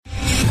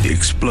The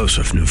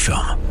explosive new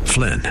film,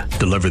 Flynn,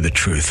 deliver the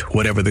truth,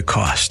 whatever the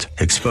cost,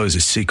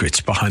 exposes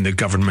secrets behind the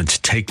government's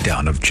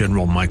takedown of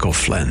General Michael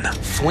Flynn.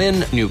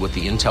 Flynn knew what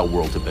the intel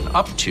world had been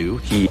up to.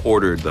 He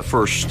ordered the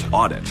first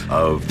audit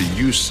of the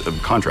use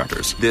of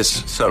contractors.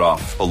 This set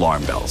off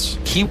alarm bells.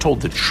 He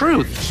told the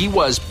truth. He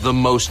was the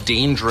most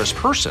dangerous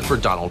person for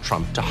Donald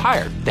Trump to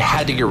hire. They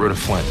had to get rid of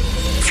Flynn.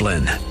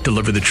 Flynn,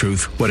 deliver the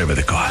truth, whatever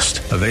the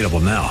cost. Available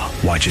now.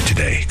 Watch it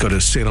today. Go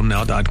to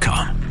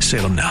salemnow.com.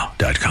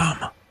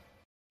 salemnow.com.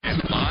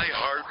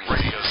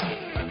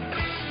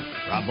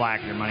 Rob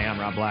Black, your money. I'm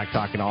Rob Black,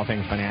 talking all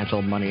things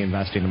financial, money,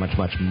 investing, and much,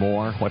 much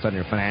more. What's on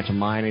your financial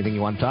mind? Anything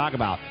you want to talk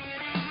about?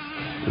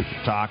 We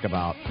can talk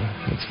about.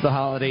 It's the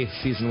holiday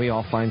season we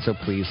all find so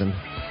pleasing.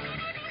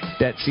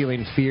 Debt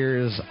ceiling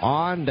fears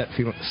on, debt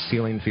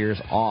ceiling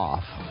fears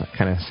off. That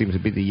kind of seems to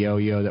be the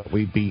yo-yo that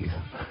we'd be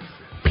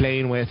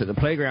playing with at the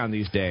playground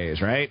these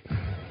days, right?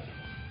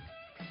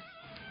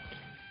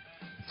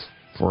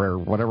 For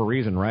whatever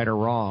reason, right or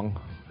wrong,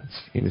 it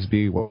seems to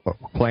be what we're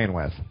playing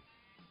with.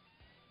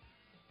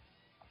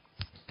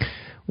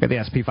 We got the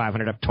S&P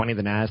 500 up 20,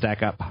 the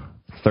NASDAQ up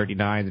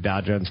 39, the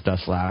Dow Jones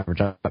Industrial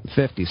Average up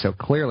 50. So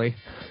clearly,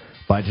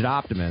 budget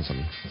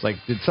optimism. It's like,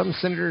 did some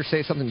senator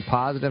say something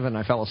positive and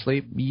I fell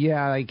asleep?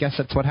 Yeah, I guess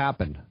that's what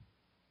happened.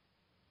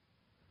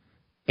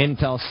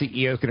 Intel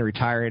CEO is going to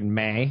retire in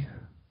May.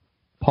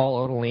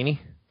 Paul Otellini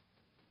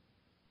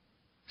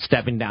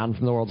stepping down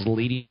from the world's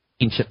leading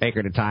chip maker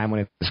at a time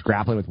when it's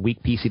grappling with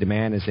weak PC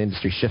demand as the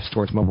industry shifts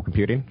towards mobile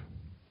computing.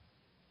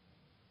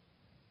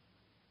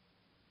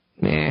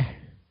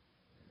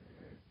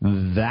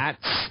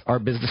 That's our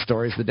business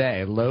stories of the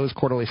day. Lowe's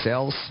quarterly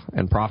sales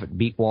and profit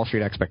beat Wall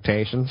Street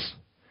expectations.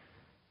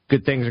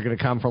 Good things are going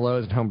to come for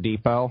Lowe's and Home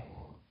Depot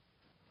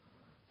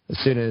as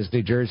soon as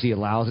New Jersey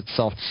allows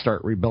itself to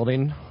start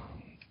rebuilding.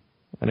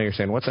 I know you're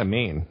saying, what's that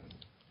mean?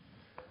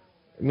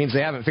 It means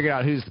they haven't figured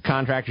out who the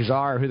contractors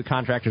are or who the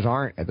contractors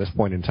aren't at this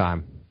point in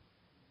time.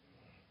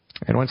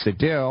 And once they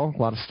do, a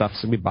lot of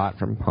stuff's going to be bought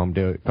from Home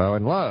Depot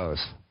and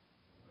Lowe's.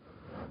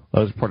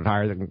 Lowe's reported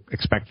higher than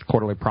expected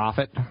quarterly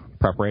profit.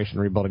 Preparation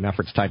and rebuilding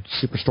efforts tied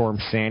to Superstorm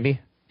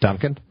Sandy.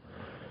 Duncan.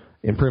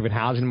 Improving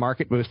housing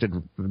market boosted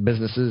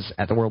businesses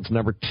at the world's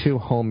number 2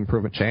 home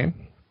improvement chain.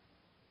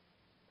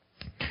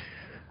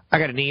 I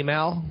got an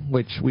email,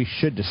 which we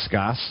should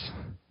discuss,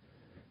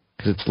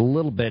 because it's a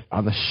little bit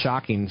on the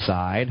shocking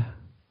side.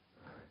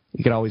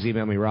 You can always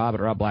email me, Rob at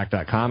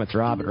robblack.com. It's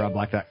Rob at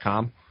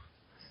robblack.com.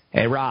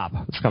 Hey, Rob.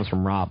 This comes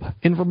from Rob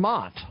in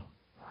Vermont.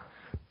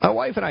 My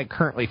wife and I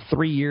currently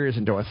 3 years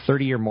into a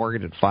 30-year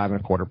mortgage at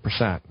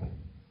 5.25%.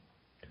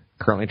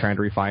 Currently trying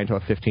to refi into a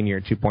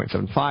 15-year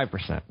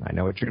 2.75%. I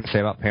know what you're going to say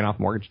about paying off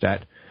mortgage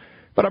debt,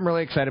 but I'm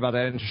really excited about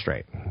that interest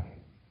rate.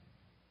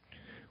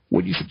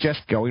 Would you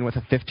suggest going with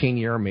a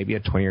 15-year or maybe a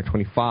 20-year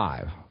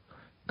 25?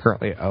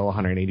 Currently owe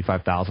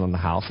 $185,000 on the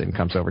house.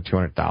 Income's over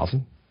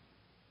 $200,000.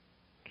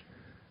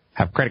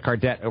 Have credit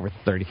card debt over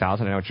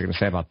 $30,000. I know what you're going to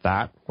say about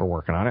that. We're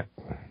working on it.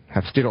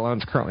 Have student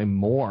loans currently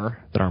more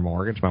than our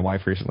mortgage. My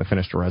wife recently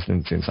finished a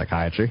residency in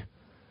psychiatry.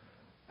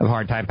 Have a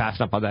hard time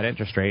passing up on that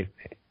interest rate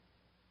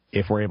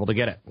if we're able to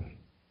get it.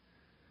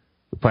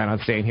 We plan on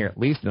staying here at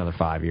least another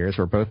 5 years.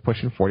 We're both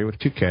pushing 40 with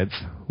 2 kids.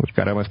 We've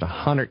got almost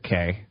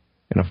 $100K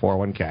in a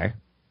 401K.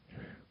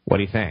 What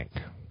do you think?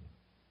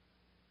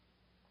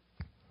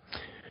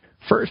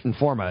 First and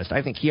foremost,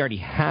 I think he already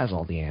has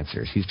all the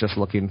answers. He's just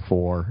looking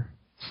for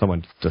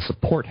someone to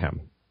support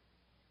him.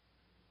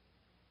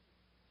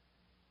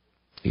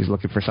 He's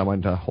looking for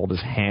someone to hold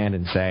his hand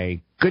and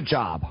say, good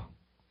job,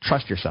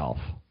 trust yourself.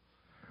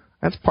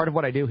 That's part of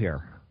what I do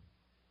here.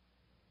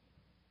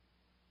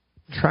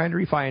 Trying to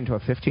refi into a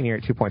 15-year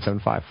at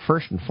 2.75,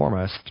 first and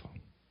foremost,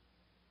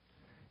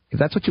 if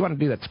that's what you want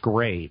to do, that's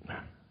great.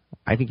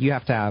 I think you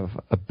have to have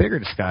a bigger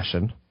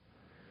discussion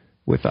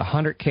with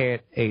 $100K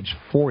at age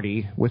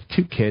 40 with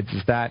 2 kids.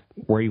 Is that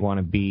where you want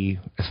to be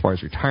as far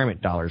as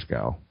retirement dollars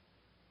go?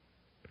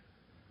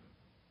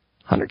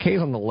 100K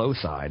is on the low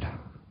side,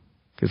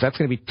 because that's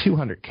going to be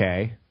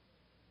 $200K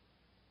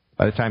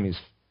by the time he's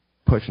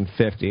pushing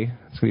 50.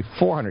 It's going to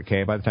be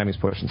 $400K by the time he's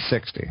pushing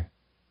 60.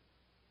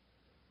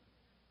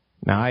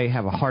 Now, I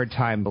have a hard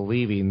time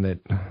believing that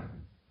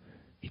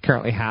he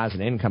currently has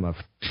an income of,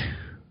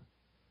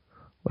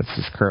 what's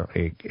his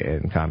currently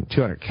income,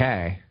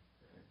 $200K,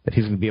 that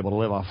he's going to be able to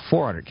live off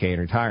 $400K in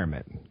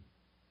retirement.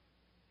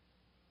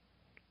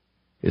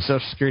 His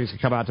Social Security is going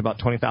to come out to about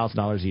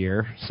 $20,000 a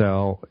year,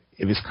 so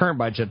if his current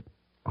budget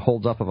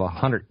holds up of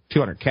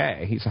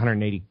 $200K, he's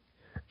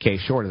 $180K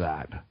short of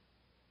that.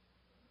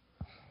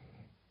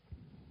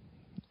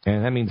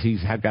 And that means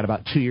he's got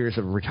about 2 years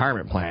of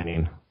retirement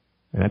planning,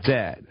 and that's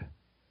it.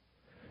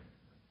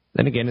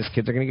 Then again, his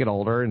kids are going to get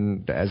older,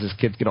 and as his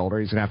kids get older,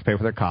 he's going to have to pay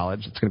for their college.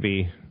 It's going to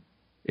be,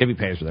 if he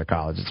pays for their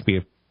college, it's going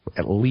to be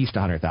at least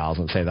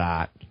 $100,000, say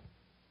that.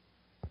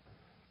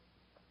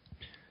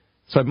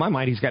 So in my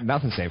mind, he's got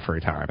nothing saved for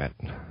retirement.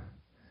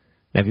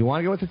 Now, if you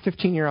want to go with a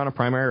 15-year on a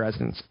primary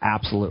residence,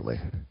 absolutely.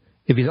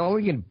 If he's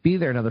only going to be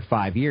there another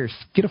 5 years,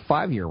 get a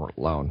 5-year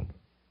loan.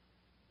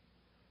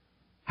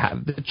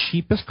 have the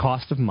cheapest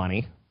cost of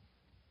money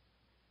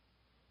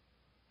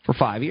for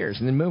 5 years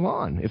and then move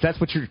on. If that's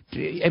what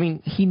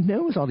he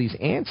knows all these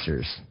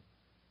answers.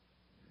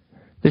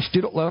 Their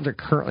student loans are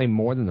currently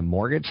more than the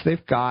mortgage.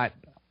 They've got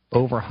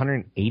over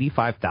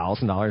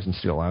 $185,000 in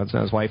student loans.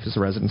 Now, his wife is a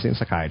residency in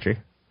psychiatry.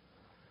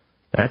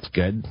 That's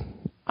good.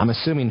 I'm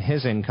assuming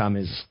his income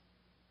is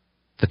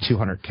the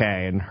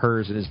 $200K and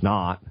hers is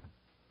not.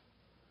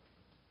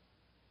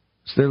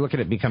 So they're looking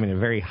at becoming a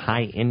very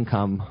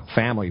high-income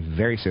family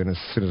very soon as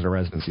the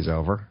residency's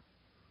over.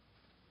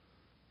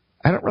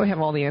 I don't really have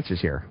all the answers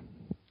here.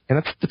 And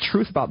that's the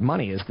truth about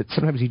money, is that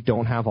sometimes you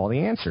don't have all the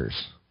answers.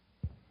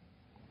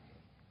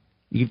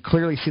 You can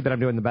clearly see that I'm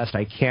doing the best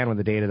I can with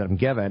the data that I'm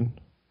given.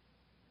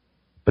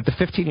 But the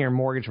 15-year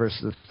mortgage versus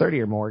the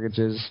 30-year mortgage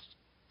is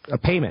a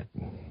payment.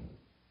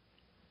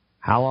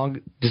 How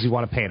long does he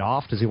want to pay it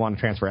off? Does he want to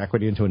transfer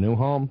equity into a new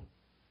home?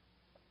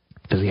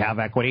 Does he have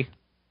equity?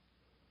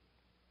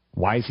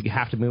 Why does he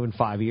have to move in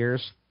 5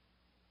 years?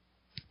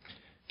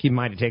 Keep in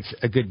mind it takes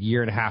a good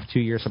year and a half, 2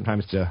 years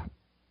sometimes to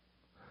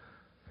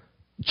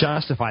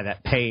justify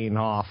that paying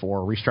off or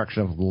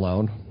restructuring of the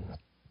loan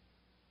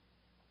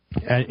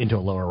into a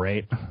lower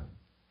rate.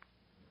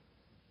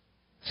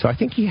 So I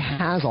think he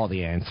has all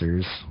the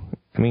answers.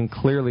 I mean,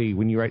 clearly,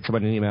 when you write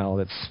someone an email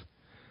that's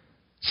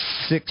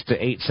 6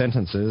 to 8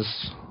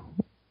 sentences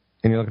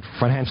and you're looking for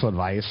financial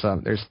advice,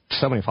 there's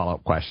so many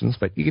follow-up questions,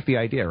 but you get the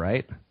idea,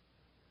 right?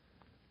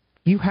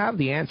 You have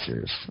the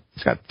answers.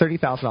 He's got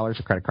 $30,000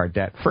 of credit card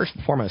debt. First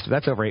and foremost, if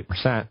that's over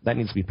 8%, that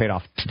needs to be paid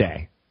off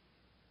today.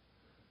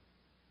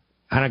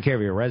 I don't care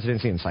if you're a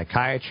residency in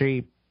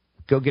psychiatry.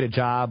 Go get a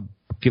job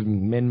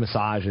giving men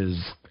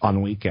massages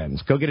on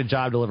weekends. Go get a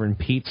job delivering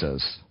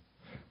pizzas.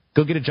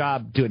 Go get a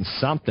job doing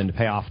something to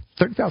pay off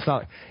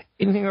 $30,000.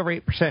 Anything over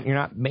 8%, you're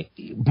not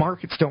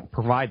markets don't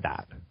provide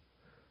that.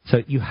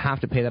 So you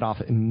have to pay that off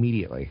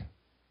immediately.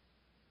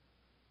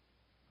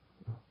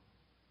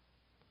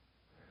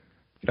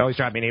 You can always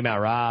drop me an email,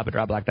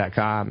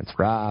 rob@robblack.com. It's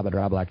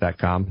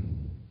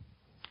rob@robblack.com.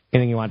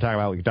 Anything you want to talk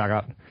about, we can talk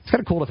about. It's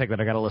kind of cool to think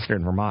that I got a listener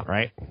in Vermont,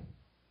 right?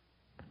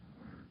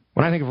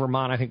 When I think of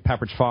Vermont, I think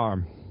Pepperidge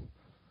Farm.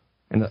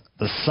 And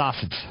the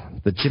sausage,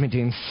 the Jimmy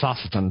Dean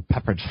sausage on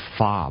Pepperidge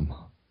Farm.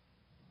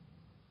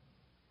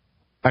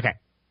 Okay.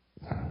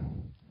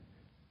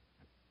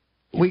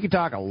 We could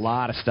talk a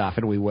lot of stuff,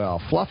 and we will.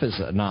 Fluff is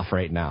enough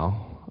right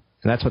now,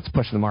 and that's what's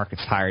pushing the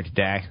markets higher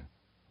today.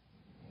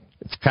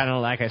 It's kind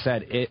of like I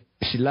said,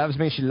 she loves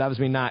me not. She loves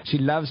me not.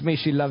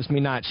 She loves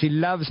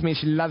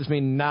me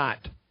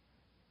not.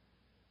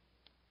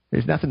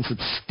 There's nothing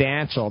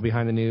substantial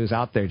behind the news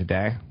out there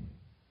today.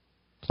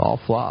 It's all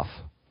fluff.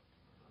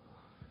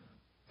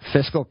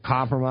 Fiscal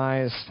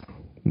compromise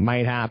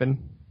might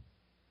happen.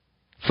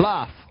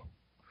 Fluff.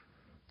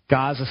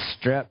 Gaza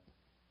Strip.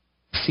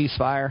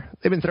 Ceasefire.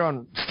 They've been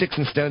throwing sticks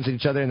and stones at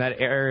each other in that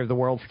area of the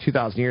world for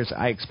 2,000 years.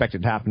 I expect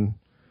it to happen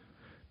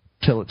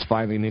till it's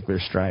finally a nuclear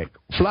strike.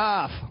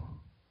 Fluff.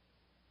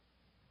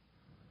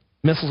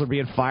 Missiles are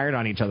being fired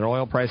on each other.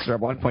 Oil prices are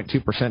up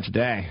 1.2%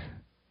 today.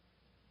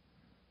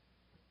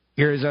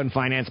 Eurozone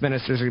finance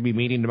ministers are going to be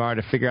meeting tomorrow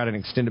to figure out an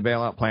extended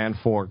bailout plan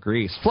for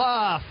Greece.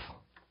 Fluff!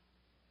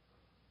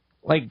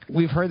 Like,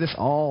 we've heard this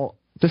all.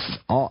 This is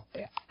all.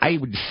 I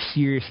would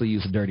seriously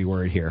use a dirty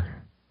word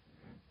here.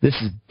 This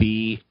is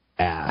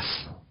BS.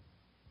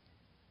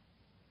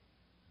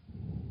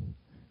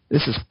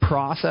 This is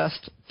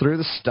processed through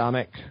the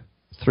stomach,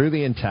 through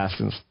the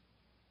intestines.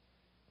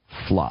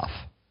 Fluff.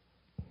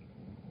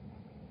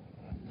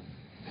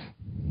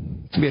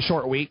 It's going to be a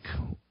short week.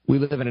 We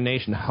live in a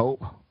nation of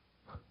hope.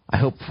 I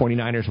hope the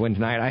 49ers win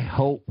tonight. I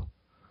hope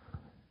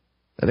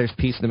that there's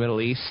peace in the Middle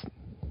East.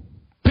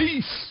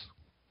 Peace!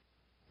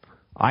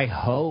 I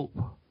hope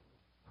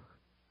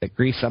that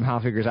Greece somehow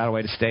figures out a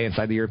way to stay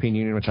inside the European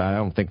Union, which I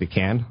don't think they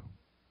can.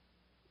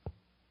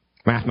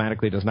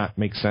 Mathematically, it does not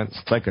make sense.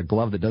 It's like a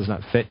glove that does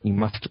not fit. You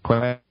must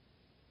quit.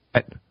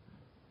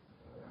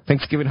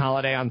 Thanksgiving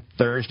holiday on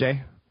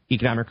Thursday.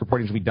 Economic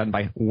reporting will be done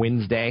by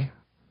Wednesday.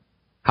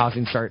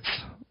 Housing starts.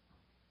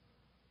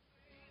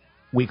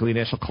 Weekly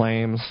initial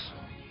claims.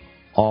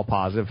 All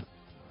positive.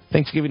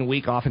 Thanksgiving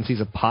week often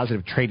sees a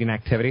positive trading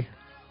activity.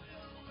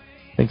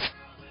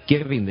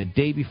 Thanksgiving, the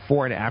day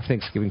before and after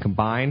Thanksgiving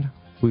combined,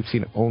 we've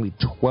seen only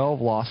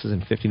 12 losses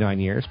in 59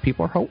 years.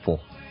 People are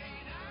hopeful.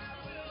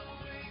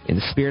 In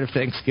the spirit of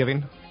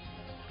Thanksgiving,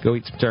 go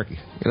eat some turkey.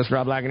 This is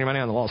Rob Black and your money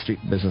on the Wall Street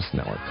Business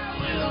Network.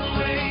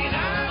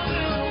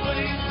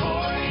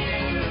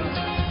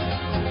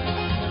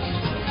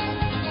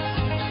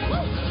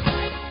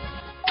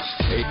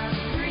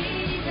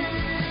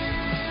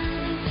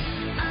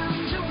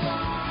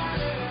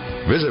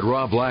 Visit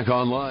Rob Black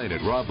online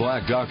at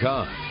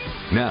robblack.com.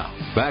 Now,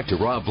 back to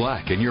Rob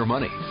Black and your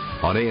money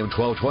on AM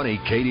 1220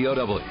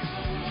 KDOW.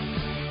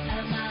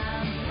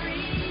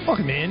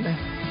 Welcome in.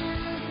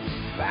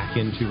 Back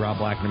into Rob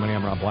Black and your money.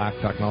 I'm Rob Black,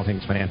 talking all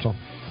things financial.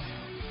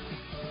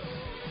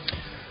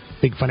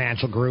 Big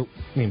financial group,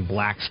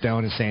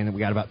 Blackstone, is saying that we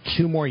got about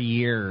 2 more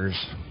years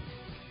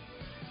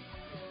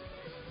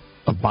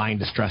of buying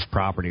distressed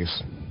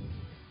properties.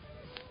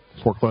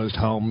 foreclosed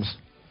homes.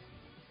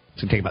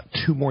 It's going to take about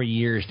 2 more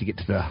years to get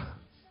to the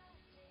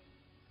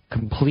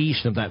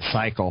completion of that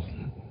cycle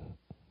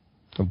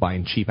of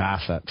buying cheap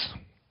assets.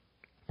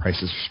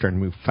 Prices are starting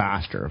to move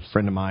faster. A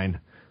friend of mine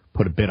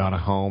put a bid on a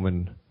home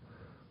and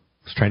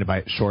was trying to buy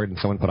it short, and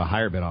someone put a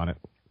higher bid on it.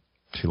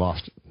 She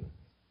lost it.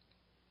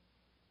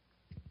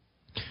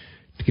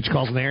 To get your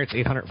calls in there, it's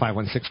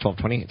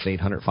 800-516-1220. It's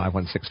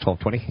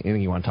 800-516-1220.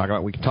 Anything you want to talk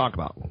about, we can talk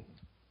about.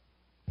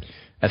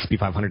 S&P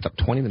 500's up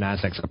 20, the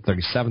Nasdaq's up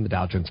 37, the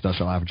Dow Jones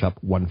Industrial Average up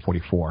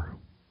 144.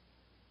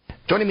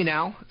 Joining me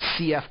now,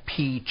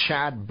 CFP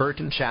Chad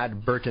Burton.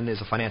 Chad Burton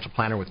is a financial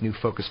planner with New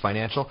Focus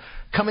Financial.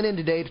 Coming in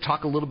today to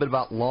talk a little bit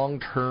about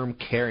long-term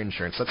care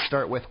insurance. Let's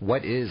start with,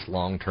 what is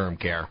long-term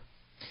care?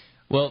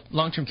 Well,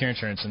 long-term care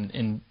insurance,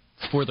 and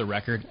for the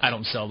record, I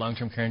don't sell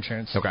long-term care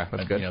insurance. Okay,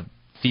 that's good.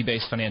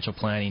 Fee-based financial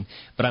planning,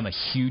 but I'm a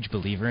huge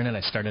believer in it.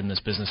 I started in this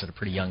business at a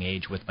pretty young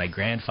age with my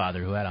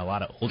grandfather, who had a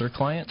lot of older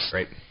clients.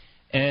 Right.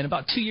 And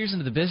about 2 years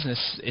into the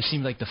business, it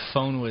seemed like the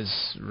phone was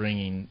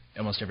ringing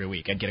almost every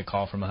week. I'd get a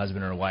call from a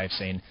husband or a wife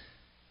saying,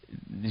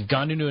 they've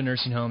gone into a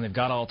nursing home, they've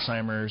got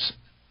Alzheimer's,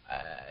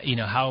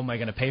 how am I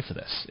going to pay for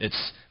this?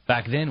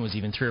 Back then was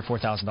even $3,000 or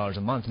 $4,000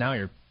 a month. Now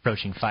you're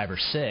approaching $5,000 or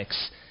 $6,000.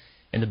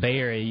 In the Bay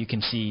Area, you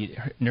can see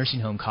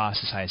nursing home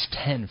costs as high as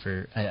 $10,000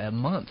 for a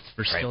month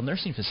for a skilled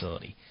nursing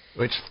facility.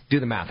 Which, do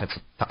the math, that's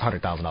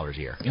 $100,000 a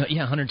year.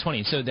 Yeah,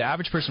 $120,000. So the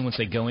average person, once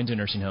they go into a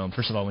nursing home,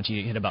 first of all, once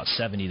you hit about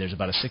 70, there's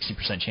about a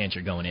 60% chance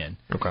you're going in.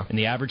 Okay. And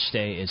the average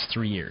stay is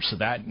 3 years. So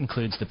that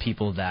includes the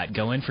people that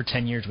go in for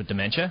 10 years with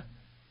dementia,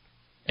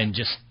 and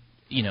just,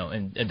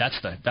 and that's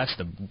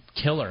the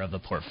killer of the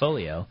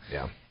portfolio.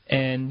 Yeah.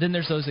 And then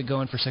there's those that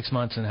go in for 6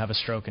 months and have a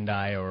stroke and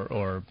die,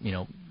 or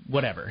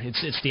whatever.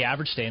 It's the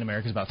average stay in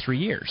America is about 3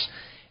 years,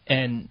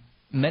 and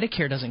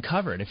Medicare doesn't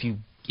cover it. If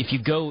you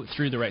go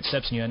through the right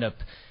steps and you end up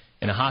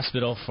in a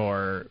hospital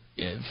for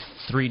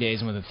 3 days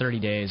and within 30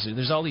 days,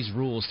 there's all these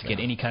rules to get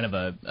any kind of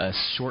a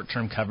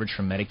short-term coverage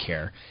from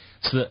Medicare.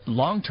 So the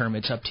long-term,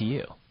 it's up to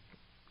you.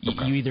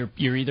 Okay.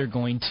 You're either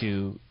going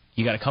to,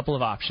 you got a couple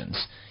of options.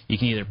 You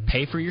can either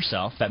pay for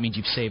yourself. That means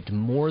you've saved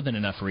more than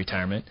enough for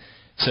retirement.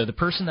 So the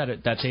person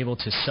that's able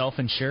to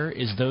self-insure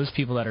is those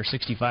people that are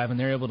 65 and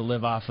they're able to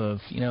live off of,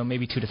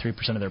 maybe 2 to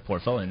 3% of their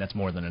portfolio, and that's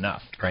more than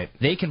enough. Right.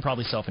 They can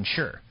probably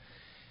self-insure.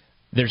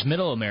 There's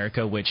middle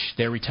America, which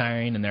they're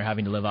retiring and they're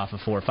having to live off of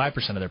 4 or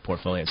 5% of their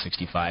portfolio at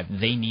 65.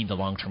 They need the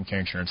long-term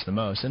care insurance the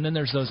most. And then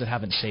there's those that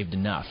haven't saved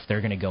enough.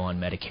 They're going to go on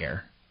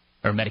Medicare,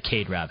 or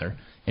Medicaid rather,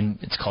 and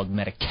it's called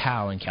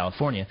Medi-Cal in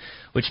California,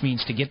 which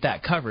means to get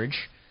that coverage,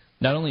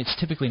 not only it's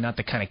typically not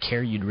the kind of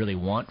care you'd really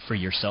want for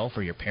yourself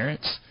or your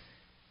parents,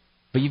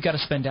 but you've got to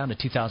spend down to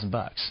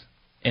 $2,000,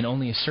 and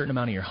only a certain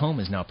amount of your home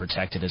is now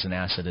protected as an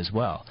asset as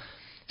well.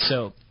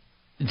 So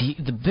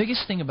the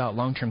biggest thing about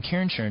long-term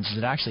care insurance is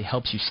it actually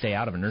helps you stay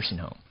out of a nursing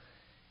home.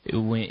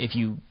 If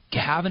you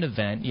have an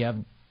event,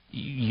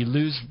 you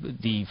lose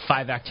the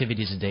 5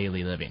 activities of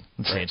daily living.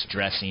 Let's say it's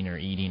dressing or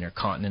eating or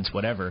continence,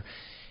 whatever.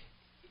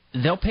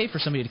 They'll pay for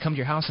somebody to come to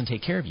your house and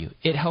take care of you.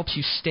 It helps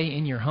you stay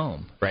in your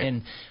home. Right.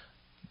 And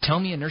tell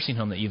me a nursing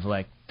home that you've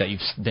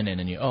been in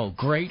and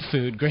great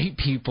food, great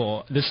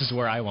people, this is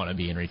where I want to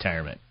be in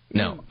retirement.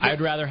 No,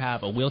 I'd rather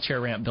have a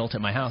wheelchair ramp built at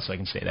my house so I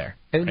can stay there.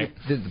 And right?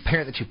 the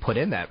parent that you put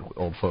in that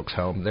old folks'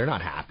 home, they're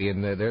not happy,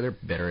 and they're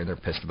bitter, and they're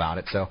pissed about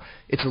it. So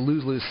it's a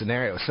lose-lose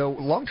scenario. So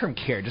long-term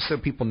care, just so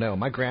people know,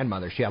 my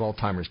grandmother, she had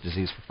Alzheimer's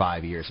disease for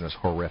 5 years, and it was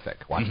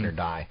horrific watching her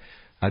die.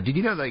 Did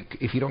you know,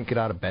 if you don't get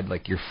out of bed,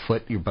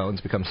 your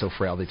bones become so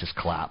frail they just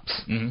collapse?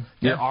 Mm-hmm.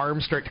 Your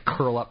arms start to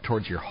curl up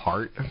towards your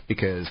heart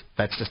because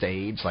that's just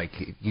age.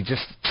 You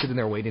just sitting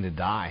there waiting to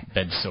die.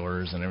 Bed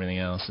sores and everything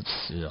else.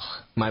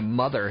 My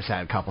mother has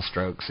had a couple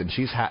strokes, and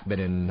she's been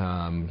in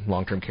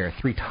long-term care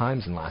 3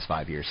 times in the last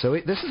 5 years. So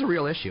this is a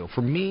real issue.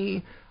 For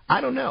me,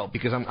 I don't know,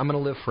 because I'm going to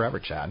live forever,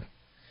 Chad.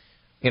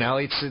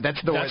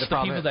 That's the way the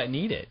problem people that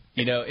need it.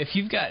 If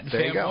you've got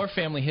more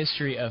family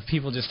history of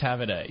people just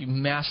having a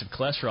massive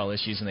cholesterol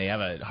issues and they have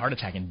a heart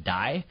attack and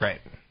die, right?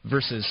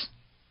 Versus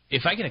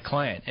if I get a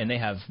client and they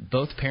have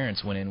both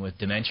parents went in with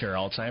dementia or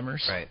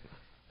Alzheimer's, right?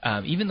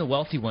 Even the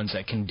wealthy ones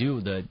that can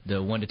do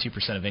the 1 to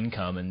 2% of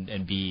income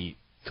and be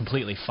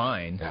completely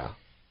fine. Yeah.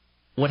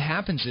 What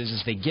happens is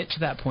they get to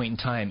that point in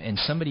time and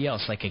somebody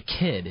else, like a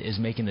kid, is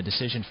making the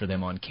decision for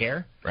them on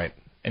care. Right.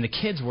 And the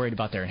kid's worried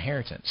about their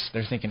inheritance.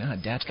 They're thinking,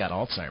 Dad's got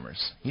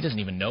Alzheimer's. He doesn't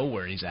even know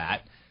where he's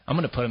at. I'm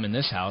going to put him in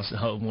this house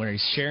where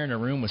he's sharing a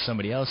room with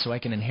somebody else so I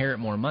can inherit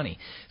more money.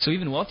 So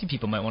even wealthy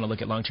people might want to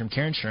look at long-term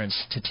care insurance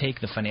to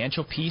take the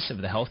financial piece of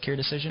the health care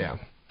decision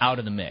out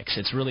of the mix.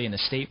 It's really an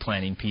estate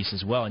planning piece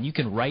as well, and you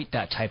can write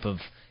that type of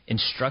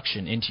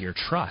instruction into your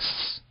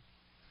trusts.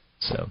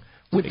 So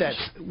with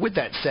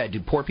that said, do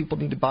poor people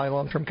need to buy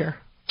long-term care?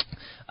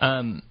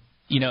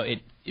 You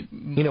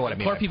know what I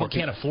mean. Poor people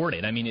can't afford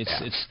it. I mean,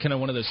 it's kind of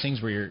one of those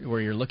things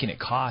where you're looking at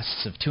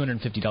costs of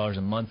 $250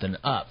 a month and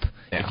up.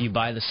 Yeah. If you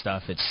buy the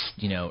stuff, it's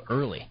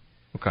early.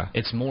 Okay.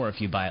 It's more if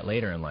you buy it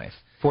later in life.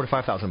 $4,000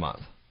 to $5,000 a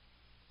month.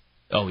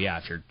 Oh, yeah,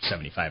 if you're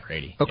 75 or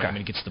 80. Okay. Yeah, I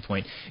mean, it gets to the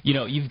point. You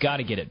know, you've got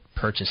to get it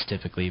purchased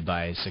typically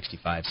by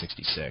 65,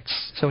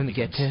 66. So in the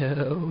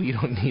ghetto, you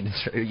don't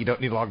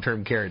need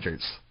long-term care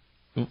insurance.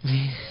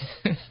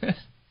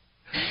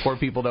 Poor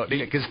people don't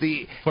need it because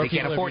they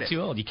can't afford it.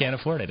 Too old. You can't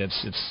afford it.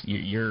 It's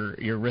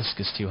your risk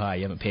is too high.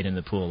 You haven't paid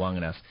into the pool long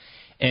enough.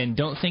 And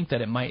don't think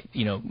that it might,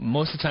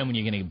 most of the time when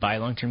you're going to buy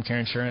long-term care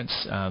insurance,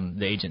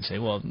 the agents say,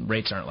 well,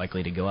 rates aren't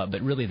likely to go up,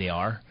 but really they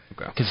are.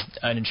 Because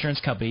an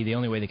insurance company, the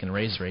only way they can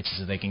raise rates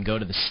is if they can go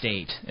to the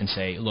state and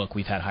say, look,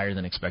 we've had higher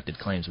than expected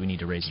claims, we need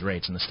to raise the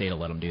rates, and the state will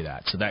let them do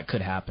that. So that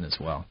could happen as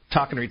well.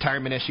 Talking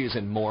retirement issues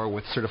and more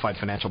with certified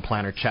financial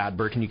planner Chad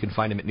Birkin. You can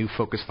find him at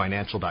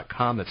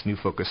newfocusfinancial.com. That's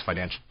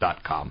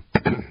newfocusfinancial.com.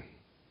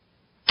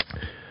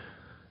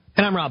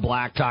 And I'm Rob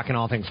Black, talking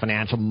all things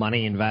financial,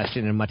 money,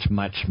 investing, and much,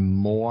 much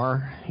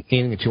more.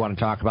 Anything that you want to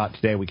talk about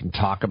today, we can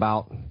talk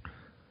about.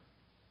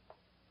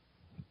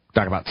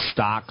 Talk about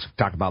stocks,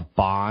 talk about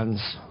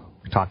bonds,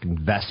 talk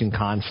investing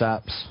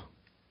concepts.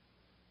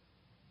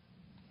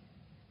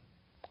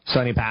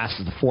 Sony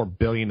passes the $4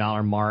 billion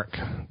mark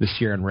this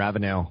year in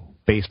revenue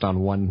based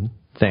on one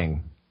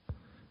thing.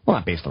 Well,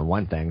 not based on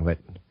one thing, but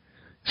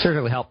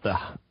certainly helped the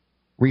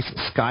recent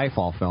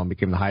Skyfall film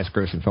become the highest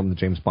grossing film in the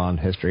James Bond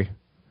history.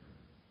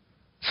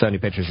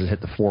 Sony Pictures has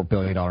hit the $4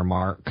 billion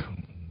mark.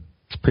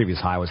 Its previous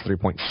high was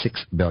 $3.6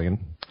 billion.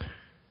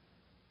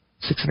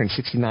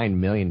 $669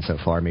 million so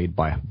far made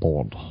by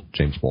Bond,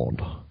 James Bond.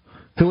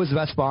 Who was the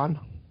best Bond?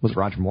 Was it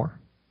Roger Moore?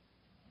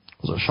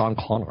 Was it Sean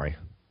Connery?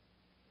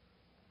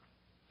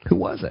 Who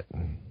was it?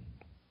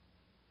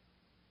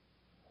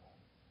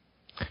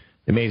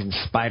 The Amazing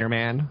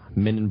Spider-Man,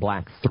 Men in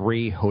Black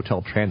 3,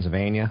 Hotel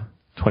Transylvania,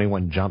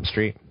 21 Jump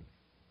Street.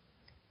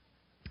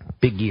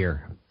 Big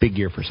year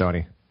for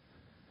Sony.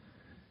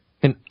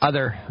 In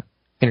other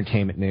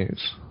entertainment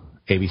news,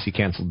 ABC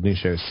canceled new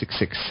shows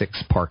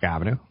 666 Park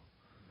Avenue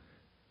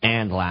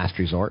and Last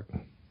Resort.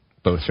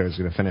 Both shows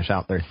are going to finish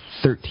out their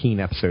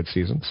 13-episode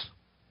seasons.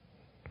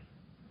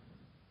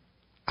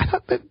 I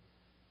thought that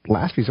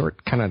Last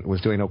Resort kind of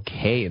was doing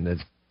okay in the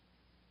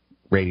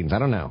ratings. I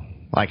don't know.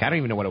 I don't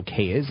even know what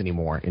okay is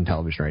anymore in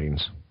television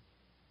ratings.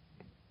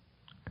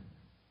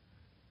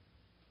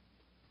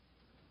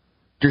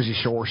 Jersey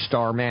Shore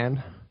star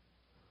man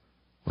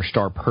or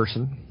star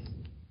person,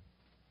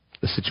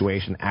 the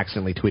situation,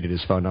 accidentally tweeted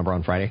his phone number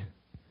on Friday.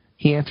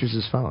 He answers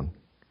his phone.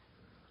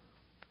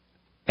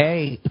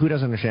 A, who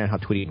doesn't understand how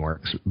tweeting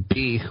works?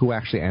 B, who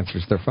actually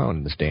answers their phone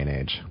in this day and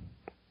age?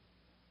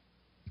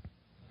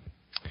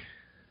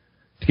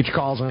 To get your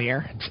calls on the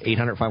air, it's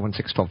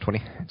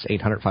 800-516-1220. It's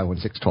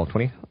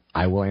 800-516-1220.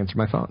 I will answer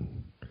my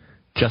phone.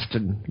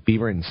 Justin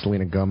Bieber and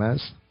Selena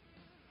Gomez.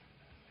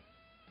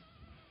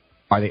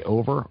 Are they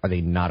over? Are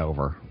they not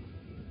over?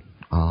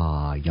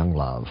 Young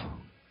love.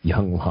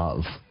 Young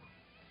love.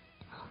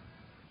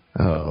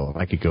 Oh,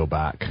 I could go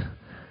back.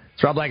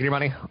 It's Rob Black and Your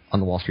Money on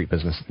the Wall Street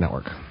Business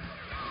Network.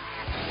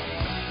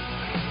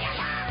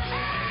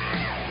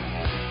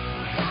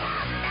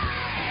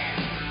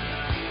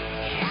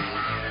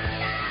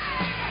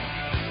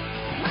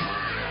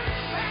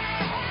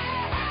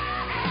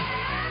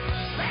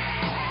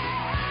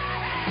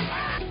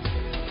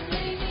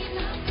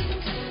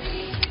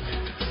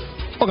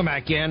 Welcome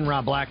back in.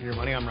 Rob Black and Your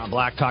Money. I'm Rob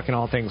Black, talking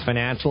all things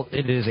financial.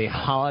 It is a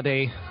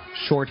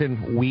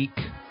holiday-shortened week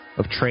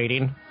of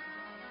trading.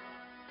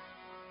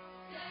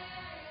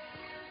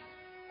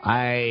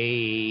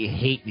 I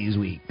hate these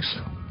weeks.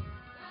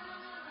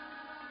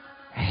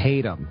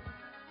 Hate them.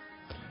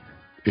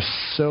 There's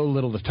so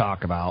little to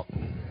talk about.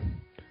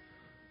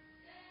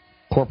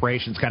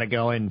 Corporations kind of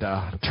go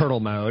into turtle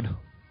mode.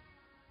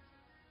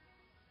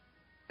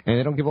 And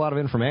they don't give a lot of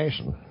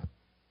information.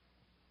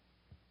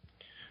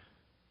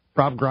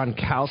 Rob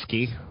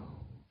Gronkowski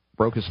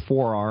broke his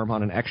forearm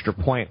on an extra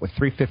point with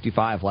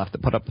 3:55 left to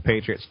put up the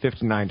Patriots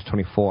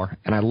 59-24.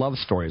 And I love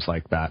stories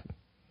like that.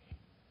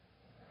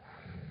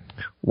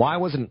 Why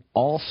was an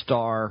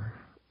all-star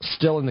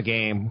still in the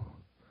game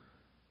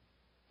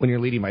when you're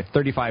leading by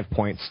 35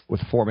 points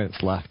with 4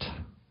 minutes left?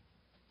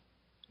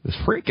 It was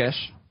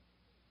freakish.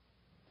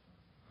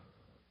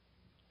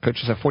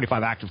 Coaches have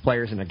 45 active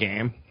players in a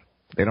game.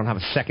 They don't have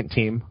a second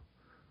team.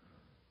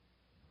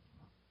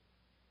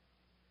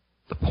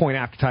 The point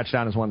after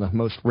touchdown is one of the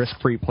most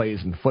risk-free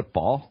plays in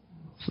football.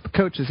 So the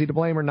coach, is he to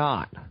blame or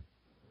not?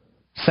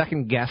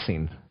 Second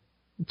guessing.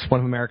 It's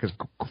one of America's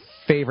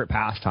favorite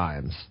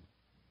pastimes.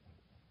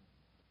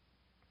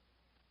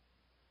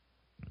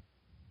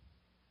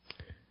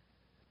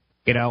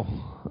 You know,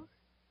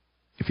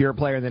 if you're a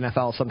player in the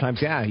NFL,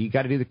 sometimes, you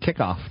got to do the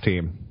kickoff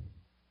team.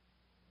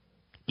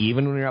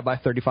 Even when you're up by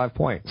 35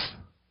 points.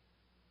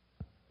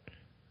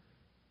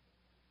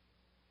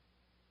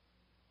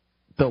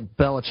 Bill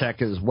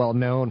Belichick is well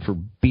known for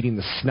beating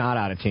the snot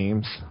out of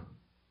teams.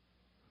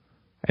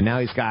 And now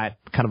he's got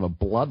kind of a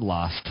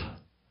bloodlust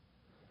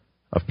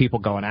of people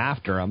going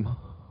after him,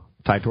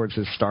 tied towards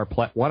his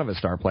one of his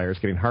star players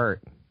getting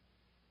hurt.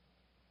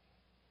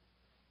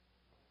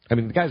 I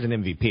mean, the guy's an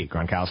MVP,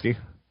 Gronkowski.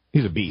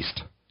 He's a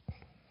beast.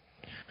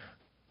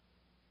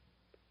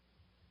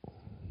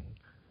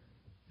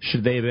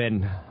 Should they have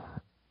been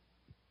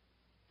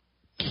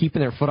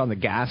keeping their foot on the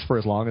gas for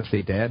as long as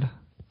they did?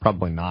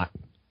 Probably not.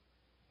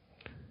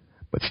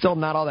 But still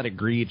not all that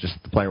egregious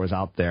that the player was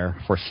out there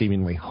for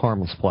seemingly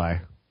harmless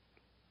play.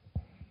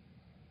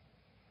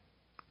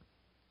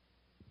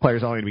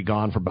 Player's only going to be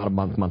gone for about a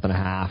month, month and a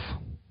half.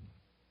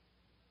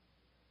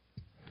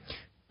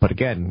 But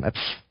again, that's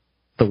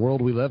the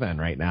world we live in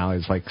right now,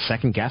 is like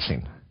second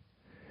guessing.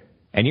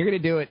 And you're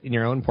going to do it in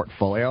your own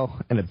portfolio,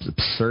 and it's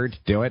absurd to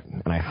do it,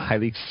 and I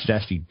highly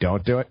suggest you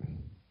don't do it.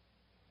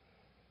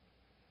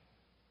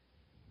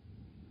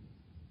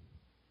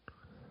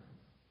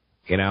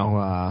 You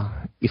know,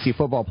 you see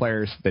football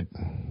players that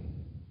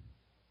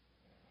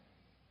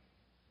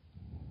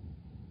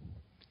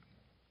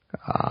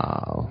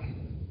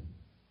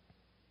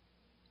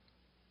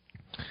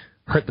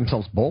hurt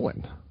themselves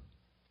bowling.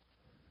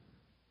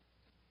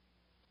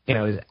 You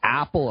know, is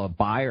Apple a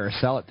buy or a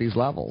sell at these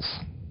levels?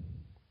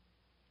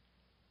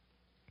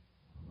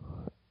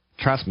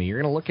 Trust me,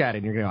 you're going to look at it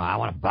and you're going to go, I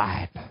want to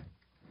buy it.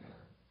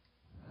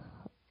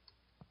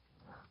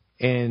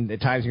 And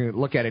at times you're going to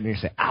look at it and you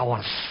say, I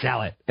want to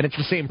sell it. And it's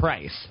the same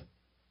price.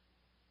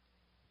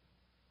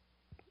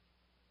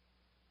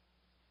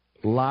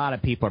 A lot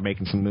of people are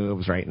making some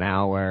moves right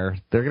now where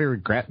they're going to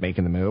regret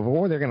making the move,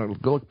 or they're going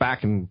to look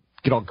back and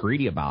get all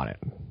greedy about it.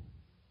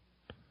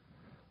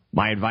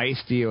 My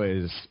advice to you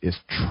is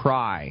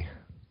try,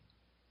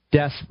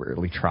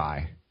 desperately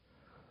try,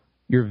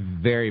 your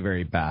very,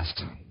 very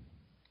best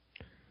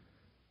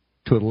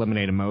to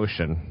eliminate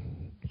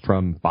emotion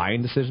from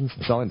buying decisions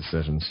and selling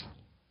decisions.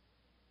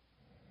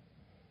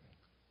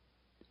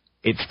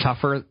 It's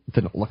tougher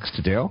than it looks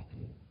to do.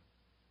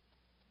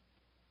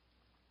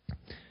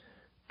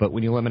 But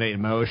when you eliminate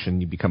emotion,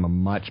 you become a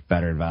much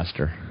better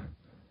investor.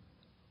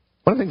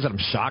 One of the things that I'm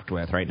shocked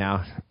with right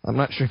now, I'm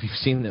not sure if you've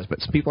seen this, but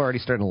some people are already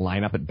starting to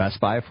line up at Best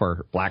Buy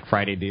for Black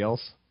Friday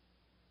deals.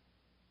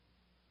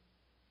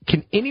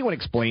 Can anyone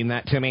explain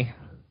that to me?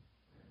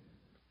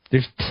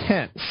 There's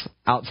tents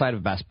outside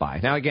of Best Buy.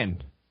 Now,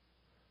 again,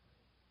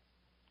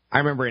 I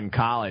remember in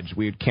college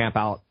we would camp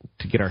out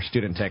to get our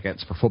student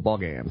tickets for football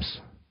games.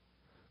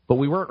 But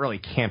we weren't really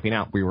camping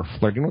out. We were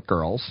flirting with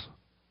girls.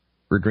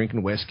 We were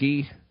drinking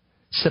whiskey,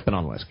 sipping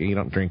on whiskey. You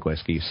don't drink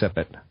whiskey, you sip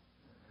it.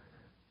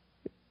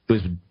 It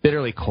was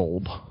bitterly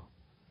cold.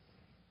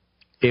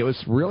 It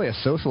was really a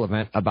social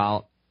event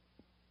about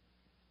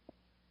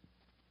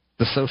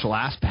the social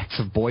aspects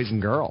of boys and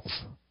girls.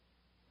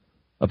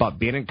 About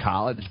being in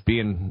college,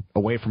 being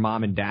away from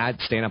mom and dad,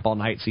 staying up all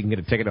night so you can get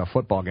a ticket to a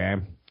football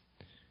game.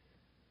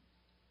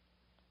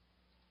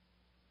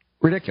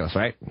 Ridiculous,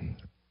 right?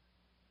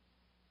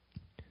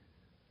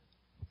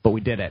 But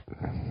we did it.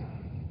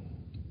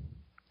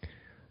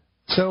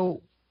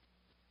 So,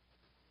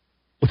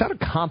 without a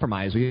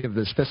compromise, we have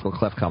this fiscal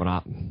cliff coming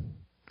up. And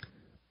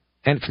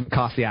it's going to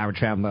cost the average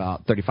family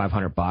about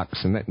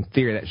 $3,500. And in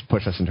theory, that should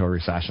push us into a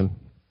recession.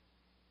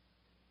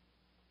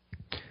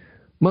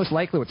 Most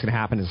likely what's going to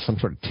happen is some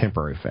sort of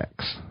temporary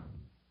fix.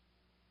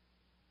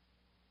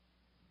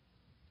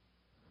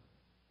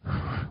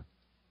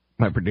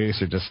 My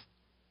producer just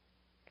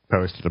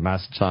posted a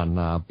message on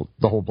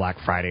the whole Black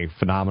Friday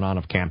phenomenon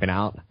of camping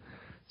out,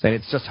 saying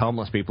it's just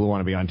homeless people who want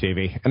to be on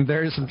TV. And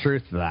there is some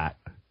truth to that.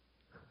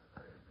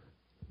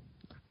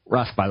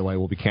 Russ, by the way,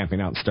 will be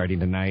camping out starting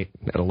tonight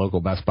at a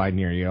local Best Buy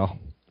near you.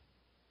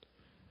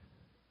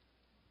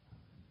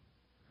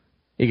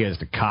 He goes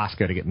to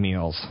Costco to get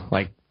meals.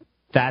 Like,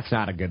 that's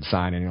not a good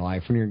sign in your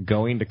life when you're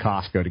going to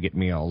Costco to get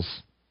meals.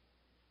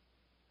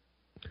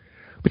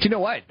 But you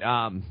know what?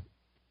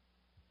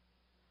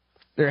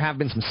 There have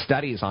been some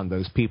studies on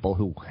those people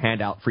who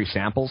hand out free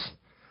samples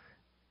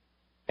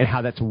and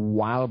how that's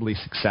wildly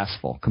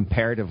successful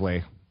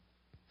comparatively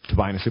to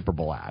buying a Super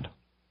Bowl ad.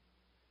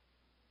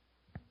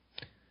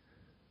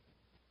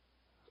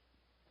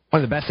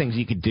 One of the best things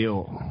you could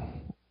do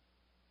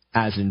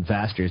as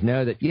investors,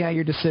 know that, yeah,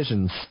 your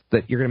decisions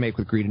that you're going to make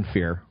with greed and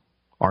fear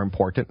are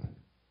important.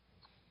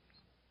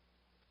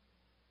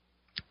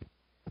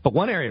 But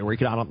one area where you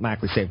could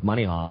automatically save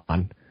money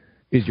on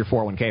is your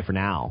 401k for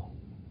now.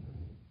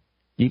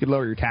 You could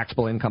lower your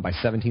taxable income by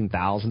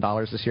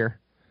 $17,000 this year.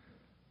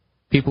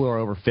 People who are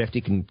over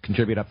 50 can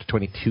contribute up to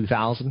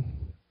 $22,000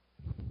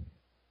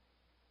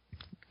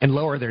 and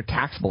lower their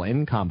taxable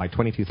income by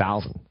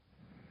 $22,000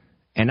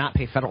 and not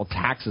pay federal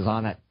taxes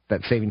on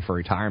that saving for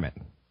retirement.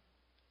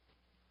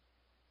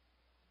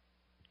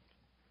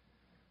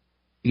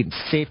 You can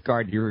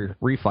safeguard your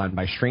refund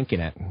by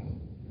shrinking it.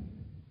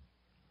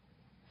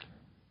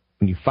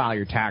 When you file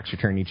your tax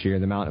return each year,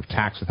 the amount of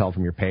tax withheld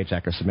from your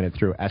paycheck are submitted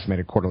through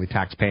estimated quarterly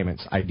tax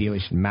payments. Ideally,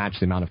 should match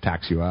the amount of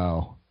tax you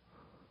owe.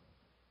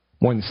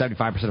 More than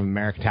 75% of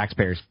American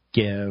taxpayers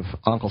give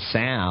Uncle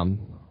Sam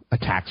a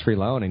tax-free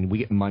loan, and we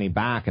get money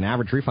back. An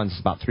average refund is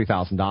about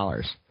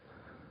 $3,000.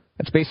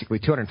 That's basically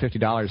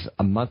 $250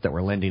 a month that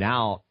we're lending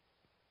out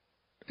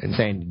and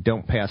saying,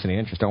 don't pay us any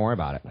interest, don't worry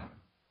about it.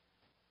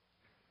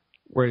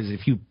 Whereas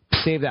if you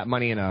save that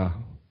money in a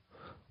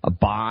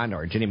bond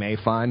or a Ginnie Mae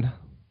fund,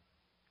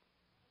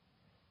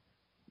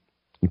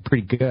 you're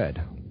pretty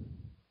good.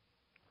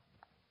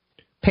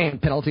 Paying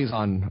penalties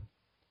on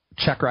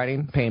check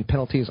writing, paying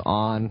penalties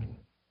on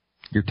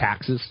your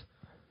taxes.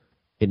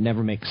 It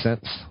never makes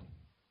sense.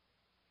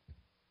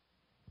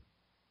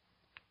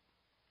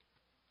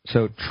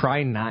 So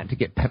try not to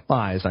get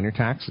penalized on your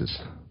taxes.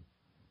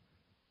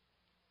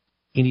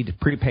 You need to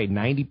prepay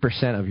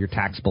 90% of your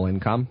taxable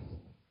income.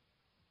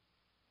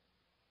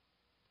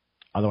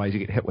 Otherwise, you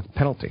get hit with a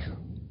penalty.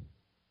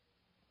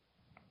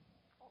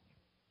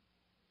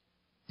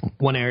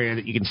 One area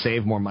that you can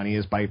save more money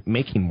is by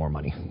making more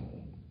money.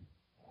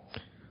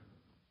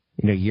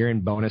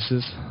 Year-end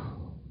bonuses.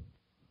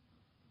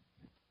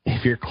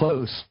 If you're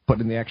close, put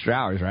in the extra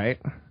hours, right?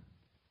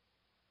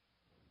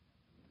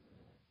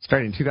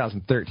 Starting in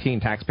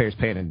 2013, taxpayers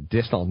pay an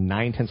additional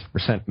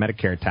 0.9%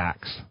 Medicare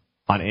tax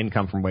on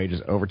income from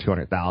wages over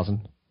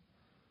 $200,000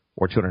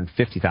 or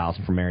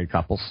 $250,000 for married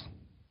couples.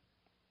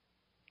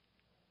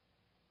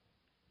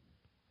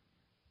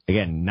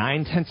 Again,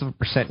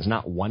 0.9% is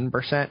not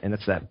 1%, and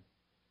it's that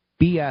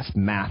BS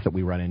math that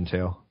we run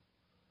into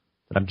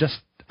that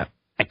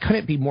I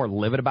couldn't be more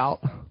livid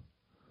about.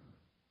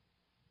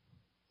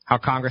 How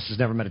Congress has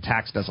never met a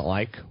tax it doesn't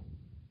like.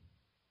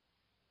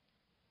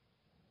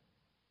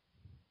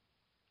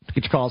 To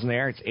get your calls in the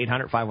air, it's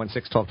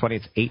 800-516-1220.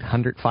 It's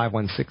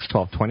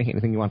 800-516-1220.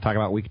 Anything you want to talk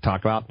about, we can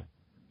talk about.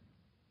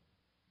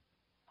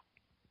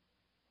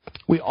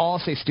 We all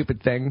say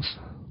stupid things.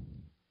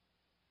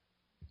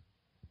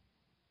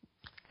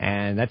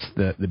 And that's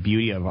the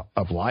beauty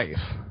of life.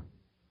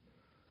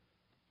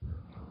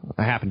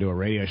 I happen to do a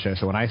radio show,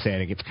 so when I say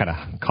it, it gets kind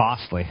of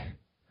costly.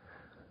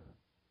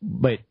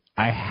 But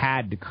I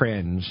had to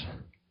cringe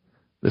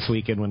this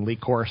weekend when Lee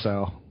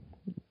Corso,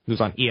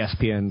 who's on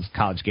ESPN's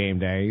College Game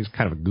Day, he's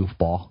kind of a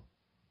goofball.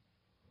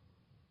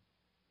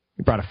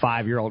 He brought a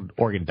 5-year-old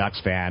Oregon Ducks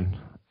fan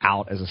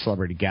out as a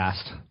celebrity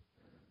guest.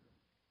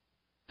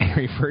 And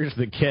he refers to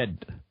the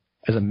kid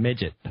as a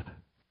midget.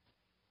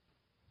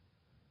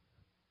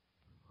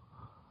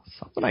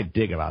 Something I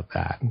dig about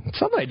that.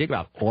 Something I dig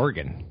about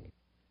Oregon.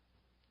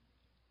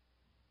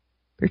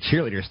 Their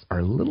cheerleaders are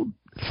a little...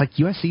 It's like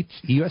USC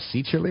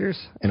cheerleaders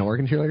and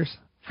Oregon cheerleaders.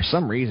 For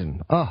some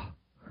reason. I'm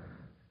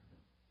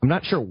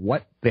not sure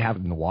what they have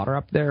in the water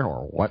up there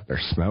or what they're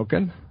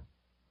smoking.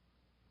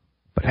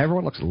 But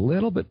everyone looks a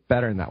little bit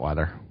better in that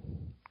weather.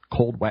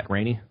 Cold, wet,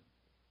 rainy.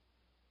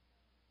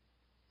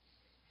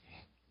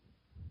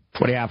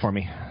 What do you have for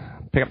me?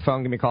 Pick up the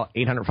phone, give me a call,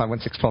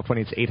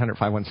 800-516-1220. It's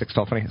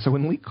 800-516-1220. So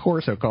when Lee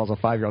Corso calls a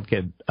 5-year-old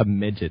kid a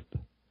midget,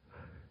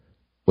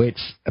 which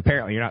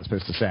apparently you're not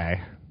supposed to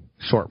say,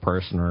 short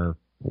person or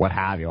what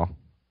have you.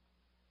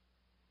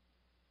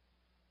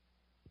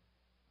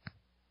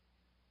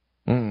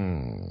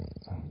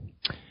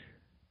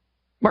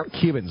 Mark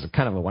Cuban's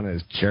kind of one of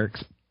those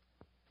jerks.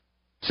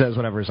 Says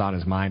whatever's on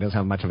his mind, doesn't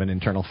have much of an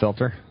internal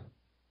filter.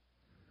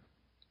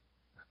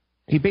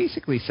 He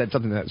basically said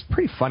something that was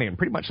pretty funny and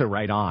pretty much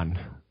right on.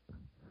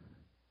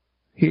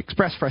 He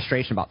expressed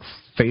frustration about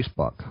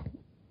Facebook.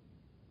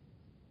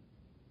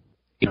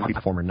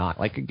 Platform or not.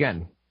 Like,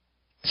 again,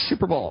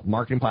 Super Bowl,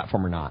 marketing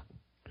platform or not.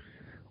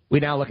 We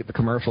now look at the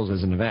commercials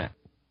as an event.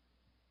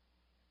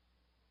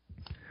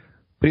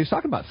 But he was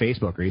talking about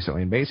Facebook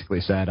recently and basically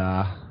said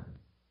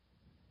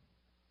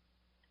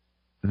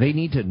they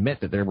need to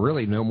admit that they're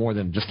really no more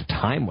than just a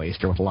time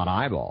waster with a lot of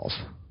eyeballs.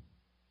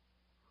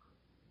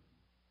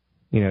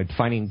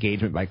 Defining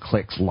engagement by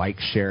clicks,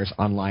 likes, shares,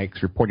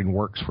 unlikes, reporting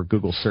works for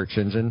Google's search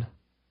engine.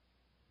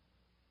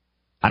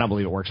 I don't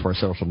believe it works for a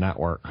social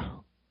network.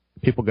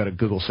 People go to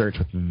Google search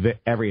with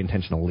every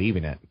intention of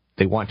leaving it.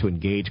 They want to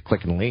engage,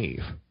 click, and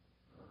leave.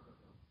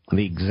 On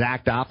the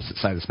exact opposite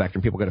side of the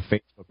spectrum, people go to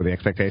Facebook with the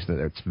expectation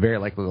that it's very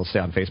likely they'll stay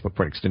on Facebook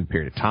for an extended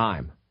period of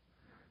time.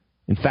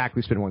 In fact,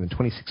 we spend more than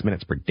 26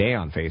 minutes per day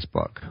on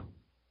Facebook.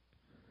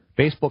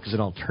 Facebook is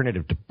an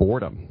alternative to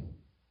boredom.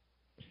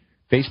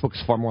 Facebook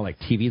is far more like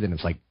TV than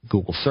it's like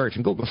Google search.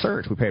 And Google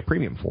search we pay a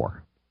premium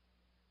for.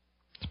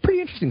 It's a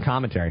pretty interesting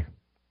commentary.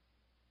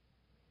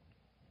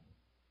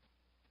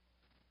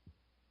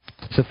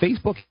 So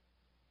Facebook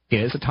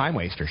is a time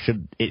waster.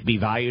 Should it be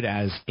valued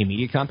as a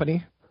media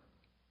company?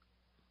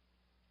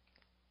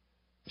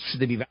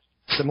 Should they be valued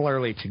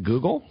similarly to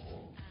Google?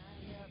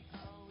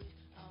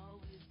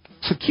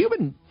 So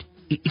Cuban,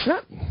 it's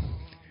not...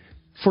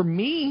 For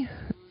me,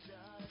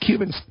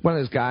 Cuban's one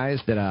of those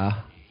guys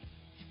that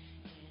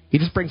he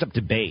just brings up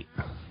debate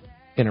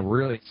in a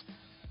really,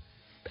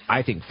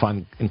 I think,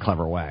 fun and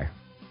clever way.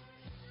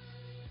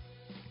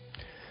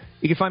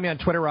 You can find me on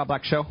Twitter, Rob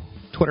Black Show.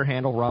 Twitter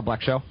handle, Rob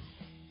Black Show.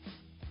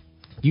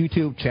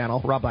 YouTube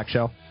channel, Rob Black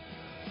Show.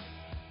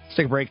 Let's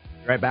take a break.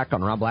 Right back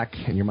on Rob Black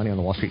and Your Money on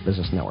the Wall Street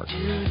Business Network.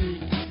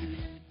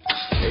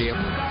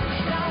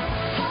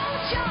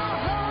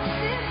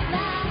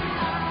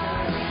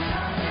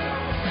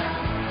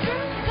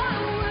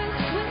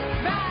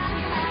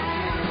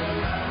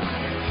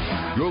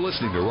 You're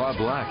listening to Rob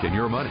Black and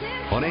Your Money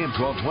on AM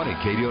 1220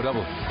 KDOW,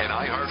 an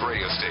iHeart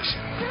radio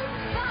station.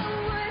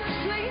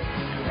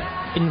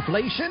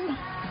 Inflation?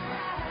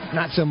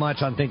 Not so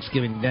much on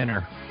Thanksgiving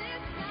dinner.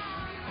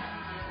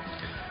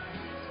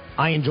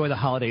 I enjoy the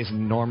holidays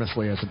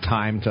enormously as a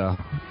time to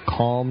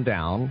calm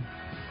down,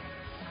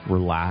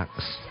 relax,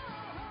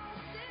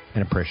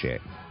 and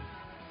appreciate.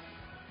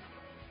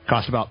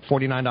 Cost about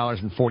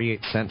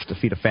 $49.48 to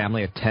feed a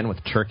family of 10 with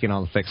turkey and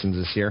all the fixings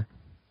this year.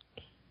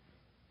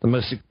 The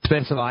most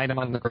expensive item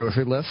on the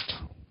grocery list,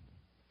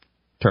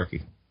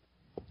 turkey.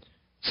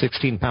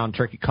 16-pound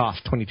turkey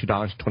cost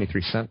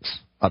 $22.23,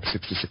 up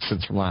 66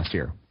 cents from last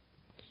year.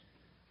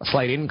 A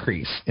slight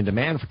increase in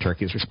demand for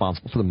turkey is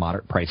responsible for the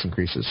moderate price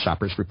increases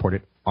shoppers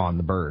reported on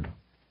the bird.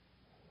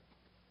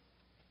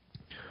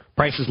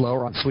 Prices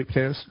lower on sweet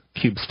potatoes,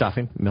 cube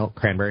stuffing, milk,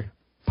 cranberry,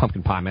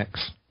 pumpkin pie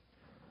mix.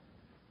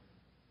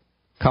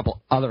 A couple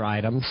other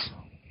items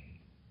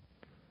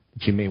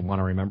that you may want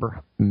to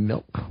remember.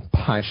 Milk,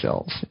 pie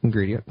shells,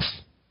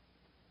 ingredients.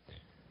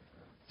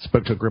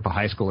 Spoke to a group of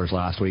high schoolers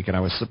last week, and I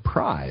was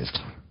surprised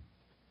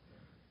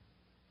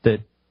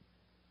that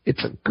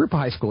it's a group of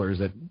high schoolers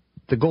that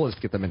the goal is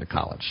to get them into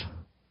college.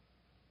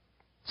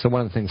 So one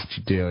of the things that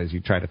you do is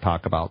you try to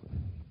talk about,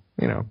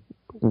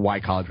 why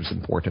college was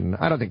important.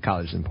 I don't think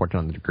college is important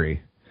on the degree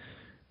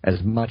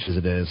as much as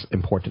it is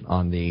important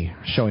on the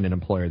showing an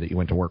employer that you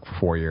went to work for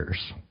 4 years,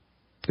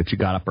 that you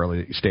got up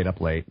early, that you stayed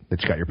up late,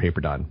 that you got your paper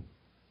done.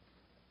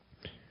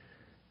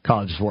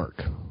 College is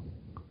work.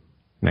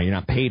 Now, you're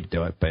not paid to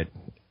do it, but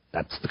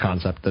that's the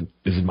concept that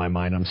is in my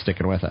mind. I'm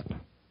sticking with it.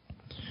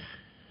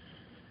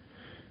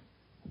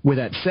 With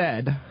that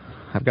said,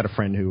 I've got a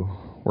friend who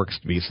works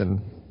at Visa,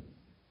 and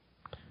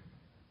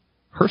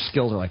her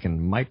skills are like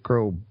in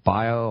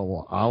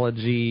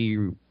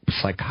microbiology,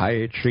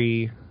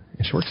 psychiatry,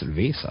 and she works at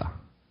Visa.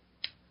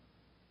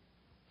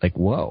 Like,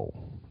 whoa,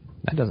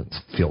 that doesn't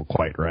feel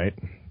quite right.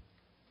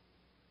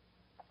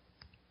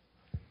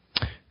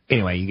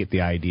 Anyway, you get the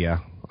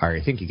idea, or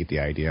I think you get the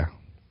idea,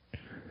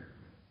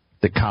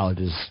 that college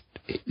is,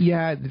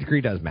 the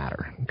degree does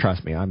matter.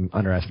 Trust me, I'm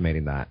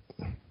underestimating that.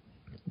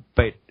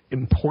 But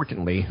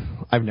importantly,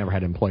 I've never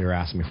had an employer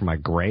ask me for my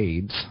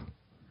grades.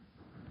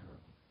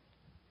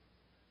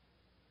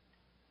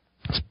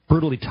 It's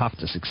brutally tough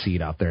to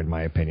succeed out there, in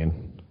my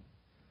opinion.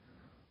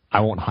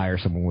 I won't hire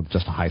someone with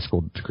just a high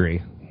school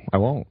degree. I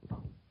won't.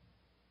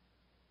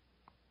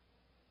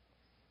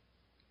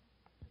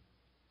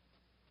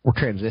 We're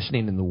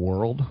transitioning in the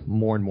world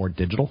more and more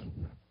digital.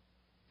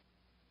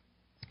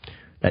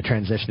 That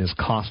transition has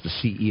cost the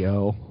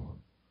CEO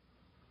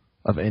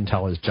of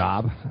Intel his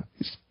job.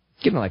 He's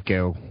going to let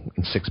go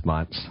in 6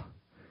 months.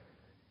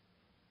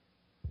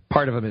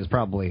 Part of him is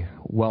probably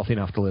wealthy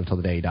enough to live till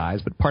the day he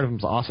dies, but part of him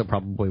is also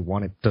probably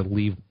wanted to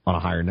leave on a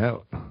higher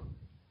note.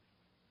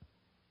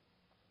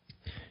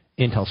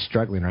 Intel's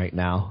struggling right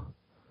now,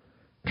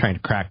 trying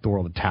to crack the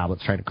world of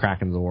tablets, trying to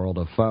crack into the world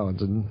of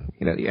phones, and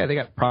they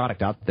got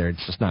product out there,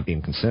 it's just not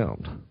being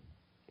consumed.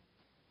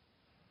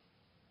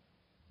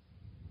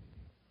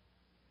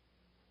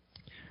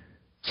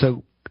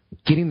 So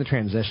getting the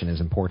transition is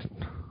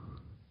important.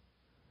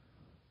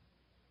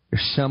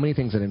 There's so many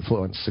things that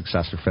influence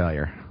success or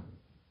failure.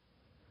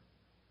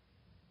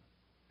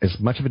 As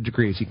much of a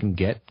degree as you can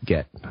get.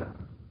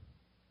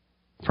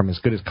 From as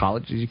good as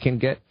college as you can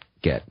get.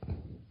 But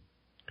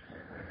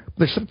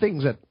there's some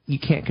things that you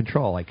can't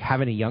control, like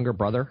having a younger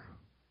brother.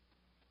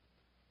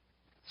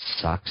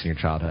 Sucks in your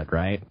childhood,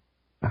 right?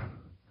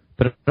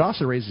 But it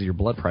also raises your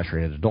blood pressure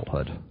in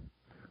adulthood.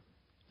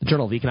 The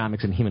Journal of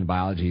Economics and Human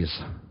Biology is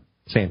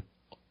saying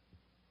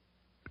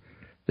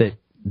that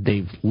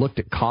they've looked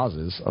at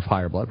causes of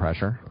higher blood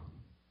pressure.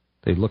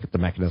 They look at the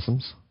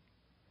mechanisms.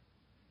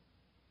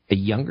 A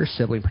younger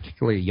sibling,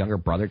 particularly a younger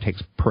brother,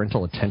 takes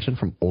parental attention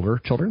from older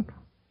children.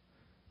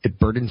 It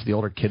burdens the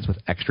older kids with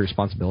extra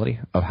responsibility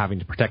of having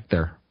to protect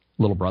their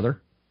little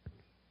brother.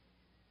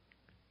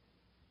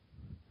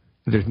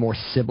 There's more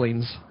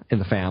siblings in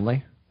the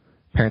family.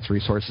 Parents'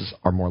 resources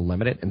are more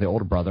limited, and the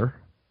older brother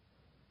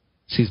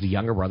sees the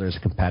younger brother as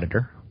a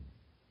competitor,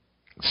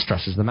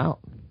 stresses them out.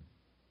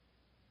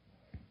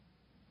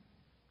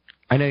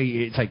 I know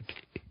it's like,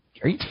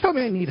 are you telling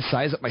me I need to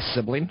size up my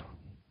sibling?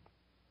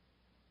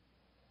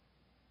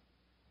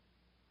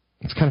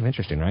 It's kind of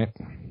interesting, right?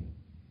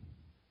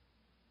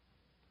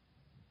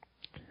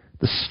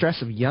 The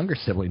stress of younger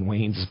sibling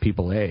wanes as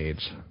people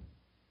age.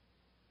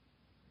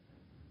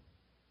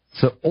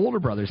 So older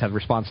brothers have the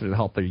responsibility to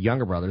help their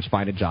younger brothers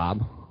find a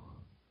job,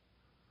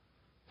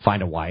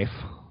 find a wife.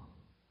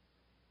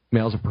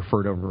 Males are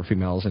preferred over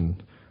females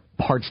in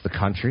parts of the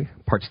country,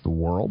 parts of the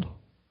world.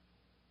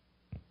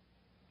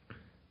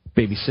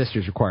 Baby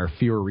sisters require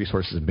fewer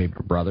resources than baby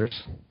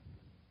brothers.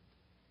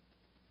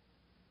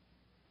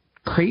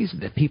 Crazy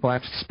that people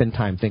have to spend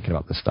time thinking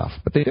about this stuff,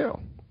 but they do.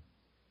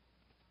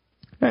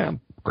 Yeah, I'm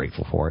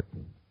grateful for it.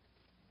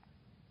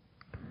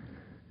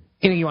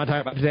 Anything you want to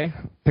talk about today?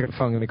 Pick up the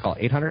phone and call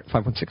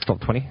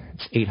 800-516-1220.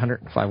 It's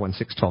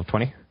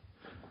 800-516-1220.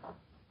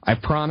 I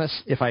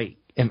promise if I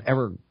am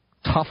ever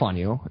tough on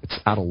you, it's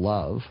out of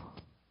love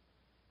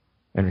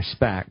and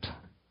respect.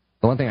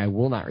 The one thing I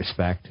will not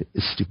respect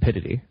is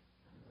stupidity.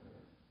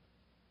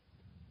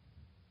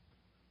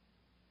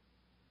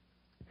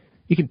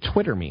 You can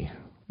Twitter me,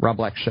 Rob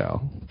Black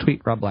Show.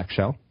 Tweet Rob Black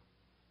Show.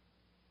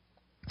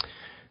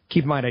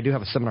 Keep in mind, I do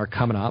have a seminar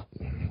coming up,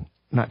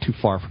 not too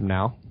far from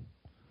now.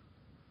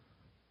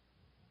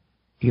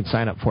 You can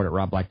sign up for it at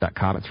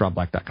robblack.com. It's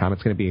robblack.com.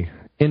 It's going to be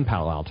in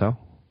Palo Alto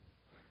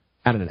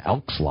at an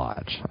Elks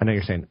Lodge. I know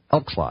you're saying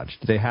Elks Lodge.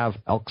 Do they have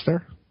elks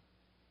there?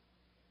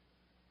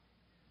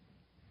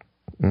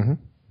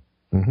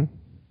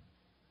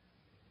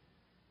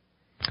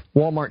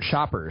 Walmart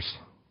shoppers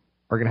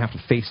are going to have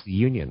to face the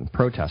union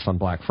protests on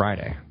Black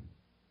Friday.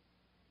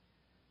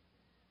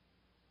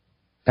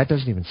 That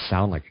doesn't even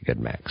sound like a good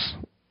mix.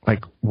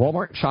 Like,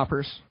 Walmart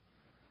shoppers,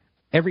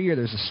 every year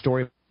there's a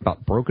story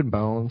about broken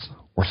bones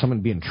or someone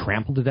being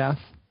trampled to death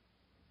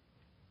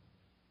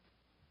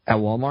at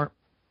Walmart.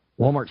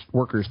 Walmart's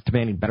workers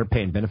demanding better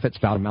pay and benefits,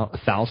 about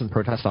 1,000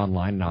 protests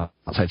online and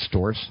outside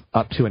stores,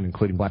 up to and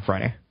including Black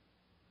Friday.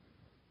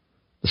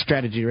 The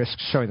strategy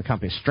risks showing the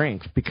company's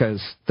strength because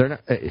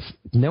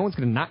no one's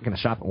not going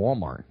to shop at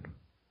Walmart.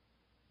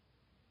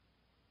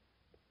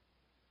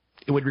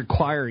 It would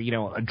require,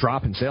 a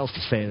drop in sales to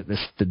say that this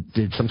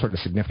did some sort of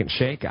significant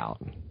shakeout.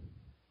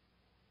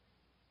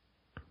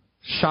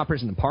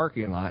 Shoppers in the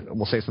parking lot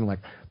will say something like,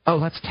 "Oh,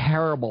 that's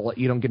terrible that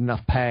you don't get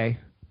enough pay,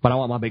 but I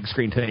want my big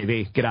screen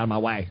TV. Get out of my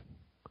way.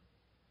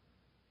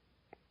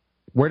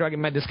 Where do I get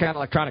my discount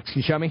electronics?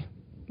 Can you show me?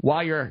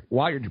 While you're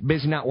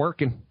busy not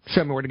working,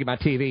 show me where to get my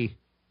TV."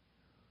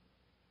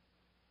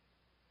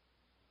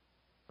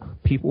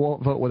 People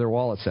won't vote with their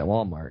wallets at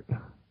Walmart.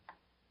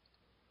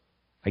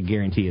 I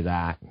guarantee you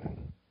that.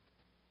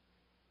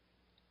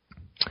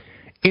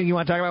 Anything you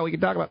want to talk about, we can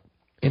talk about.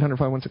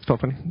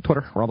 800-516-1220.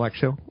 Twitter, Rob Black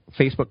Show.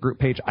 Facebook group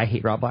page, I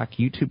Hate Rob Black.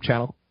 YouTube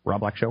channel,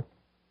 Rob Black Show.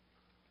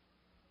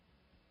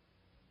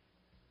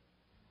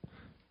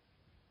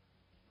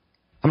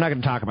 I'm not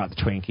going to talk about the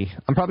Twinkie.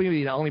 I'm probably going to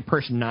be the only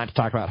person not to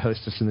talk about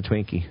Hostess and the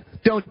Twinkie.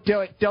 Don't do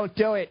it. Don't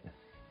do it.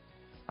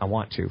 I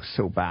want to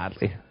so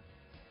badly.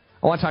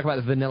 I want to talk about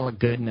the vanilla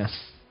goodness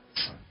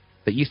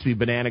that used to be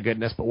banana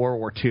goodness, but World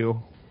War II,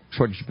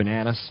 shortage of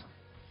bananas,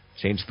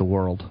 changed the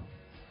world.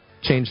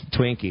 Changed the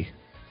Twinkie.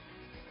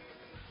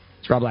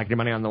 It's Rob Black, your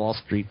money on the Wall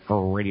Street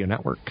Radio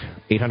Network.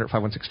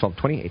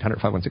 800-516-1220,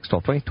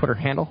 800-516-1220. Twitter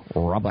handle,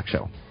 Rob Black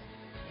Show.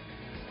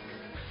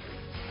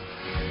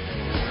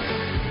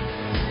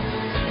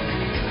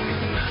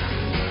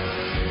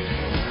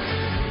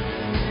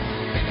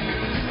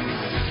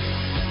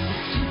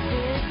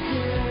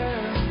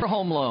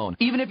 Home loan,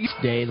 even if you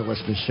stay to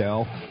listen to the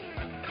show.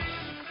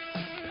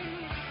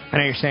 I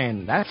know you're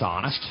saying, that's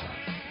honest.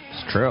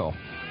 It's true.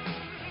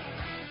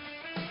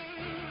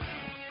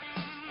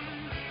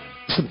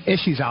 Some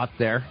issues out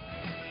there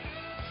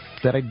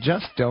that I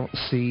just don't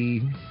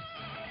see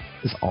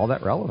is all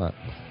that relevant.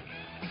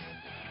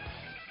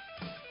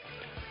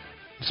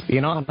 Just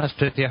being honest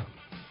with you.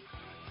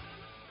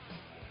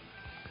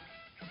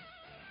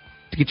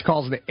 To get your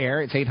calls in the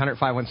air, it's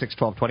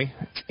 800-516-1220.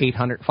 It's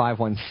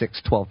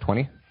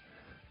 800-516-1220.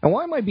 And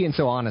why am I being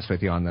so honest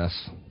with you on this?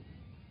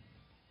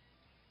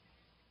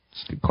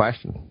 It's a good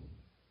question.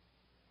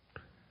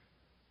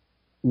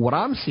 What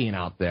I'm seeing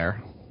out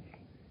there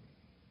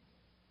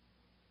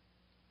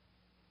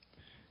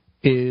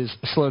is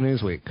a slow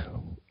news week.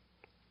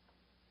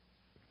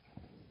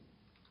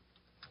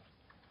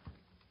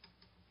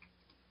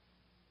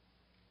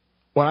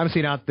 What I'm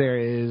seeing out there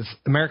is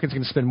Americans are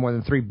going to spend more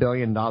than $3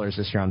 billion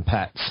this year on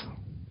pets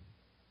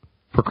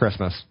for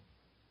Christmas.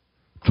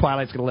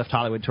 Twilight's going to lift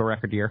Hollywood to a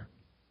record year.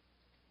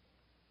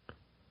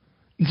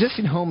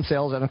 Existing home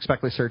sales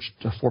unexpectedly surged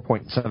to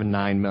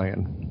 4.79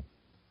 million.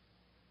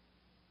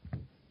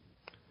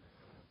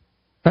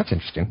 That's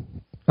interesting.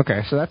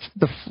 Okay, so that's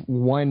the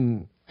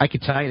one. I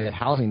could tell you that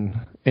housing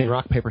in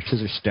rock, paper,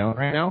 scissors, stone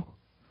right now,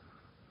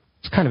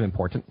 it's kind of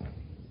important.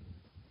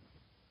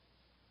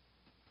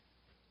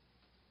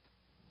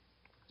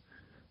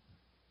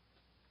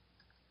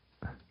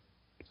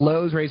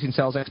 Lowe's raising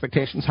sales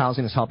expectations.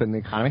 Housing is helping the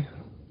economy.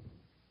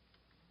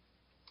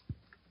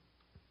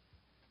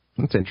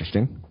 That's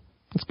interesting.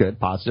 That's good,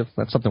 positive.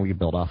 That's something we can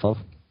build off of.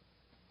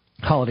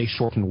 Holiday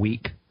shortened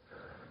week.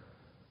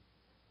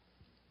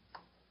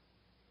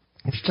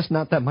 It's just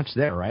not that much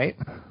there, right?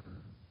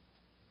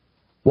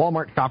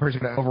 Walmart shoppers are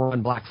going to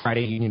overrun Black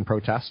Friday union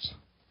protests.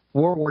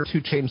 World War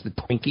II changed the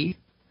Twinkie.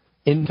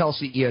 Intel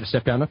CEO to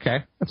step down.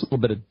 Okay, that's a little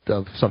bit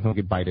of something we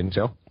could bite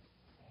into.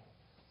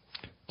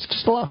 It's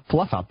just a lot of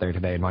fluff out there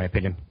today, in my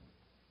opinion.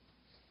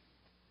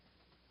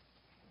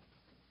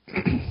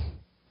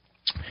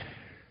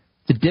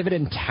 The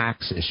dividend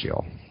tax issue.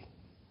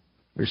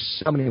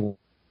 There's so many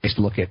ways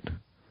to look at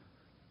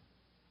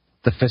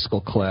the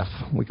fiscal cliff.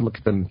 We can look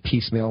at them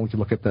piecemeal. We can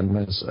look at them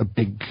as a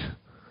big,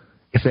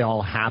 if they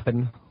all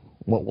happen,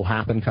 what will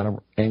happen kind of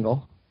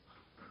angle.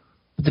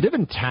 But the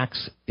dividend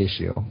tax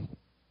issue,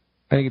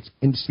 I think it's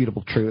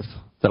indisputable truth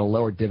that a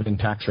lower dividend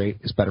tax rate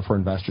is better for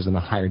investors than a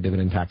higher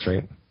dividend tax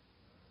rate.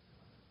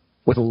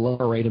 With a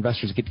lower rate,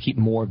 investors get to keep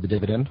more of the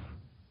dividend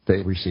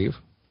they receive,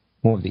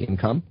 more of the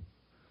income.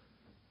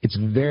 It's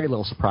very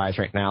little surprise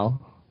right now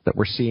that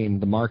we're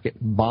seeing the market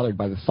bothered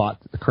by the thought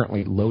that the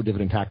currently low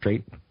dividend tax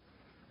rate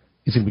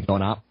is going to be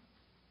going up.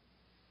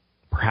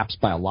 perhaps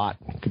by a lot.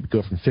 It could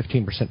go from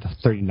 15% to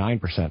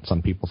 39%,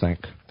 some people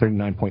think,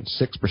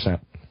 39.6%.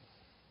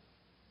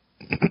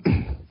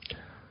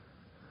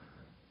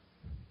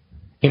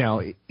 You know,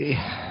 is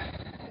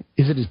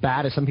it as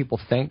bad as some people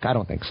think? I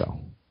don't think so.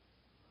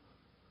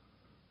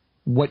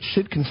 What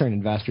should concern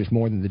investors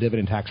more than the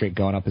dividend tax rate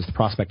going up is the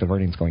prospect of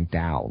earnings going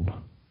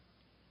down.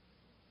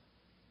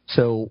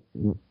 So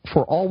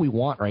for all we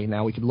want right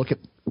now, we could look at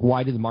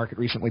why did the market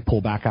recently pull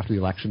back after the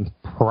election.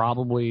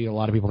 Probably a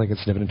lot of people think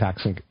it's a dividend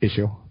tax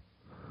issue.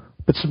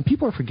 But some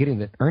people are forgetting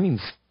that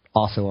earnings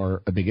also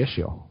are a big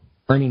issue.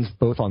 Earnings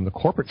both on the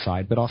corporate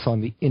side, but also on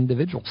the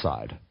individual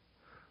side.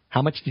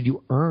 How much did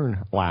you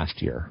earn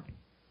last year?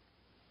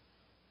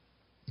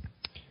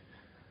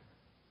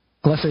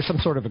 Unless there's some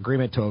sort of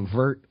agreement to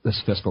avert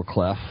this fiscal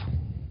cliff,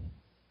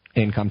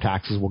 income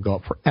taxes will go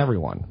up for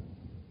everyone.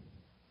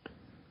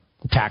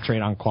 The tax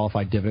rate on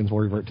qualified dividends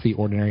will revert to the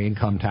ordinary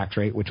income tax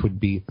rate, which would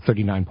be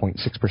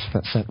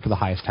 39.6% for the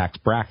highest tax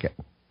bracket.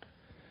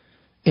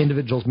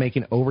 Individuals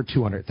making over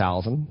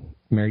 $200,000,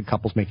 married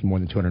couples making more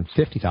than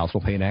 $250,000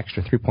 will pay an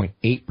extra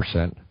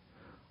 3.8%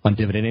 on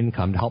dividend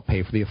income to help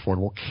pay for the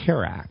Affordable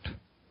Care Act,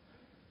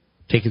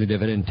 taking the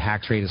dividend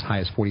tax rate as high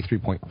as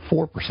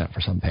 43.4% for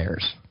some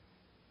payers.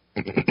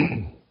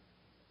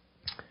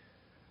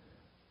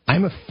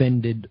 I'm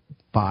offended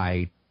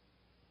by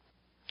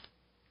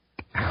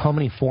how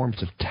many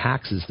forms of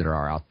taxes there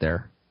are out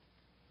there.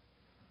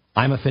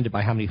 I'm offended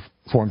by how many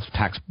forms of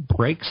tax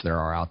breaks there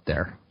are out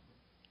there.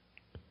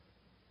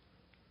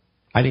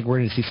 I think we're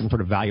going to see some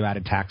sort of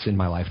value-added tax in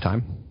my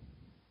lifetime,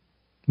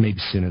 maybe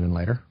sooner than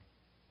later.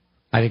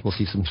 I think we'll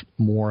see some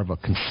more of a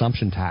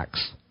consumption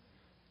tax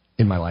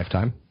in my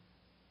lifetime.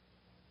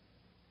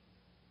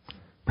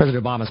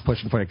 President Obama is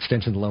pushing for an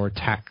extension to lower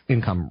tax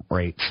income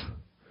rates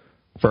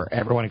for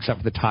everyone except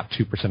for the top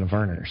 2% of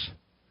earners.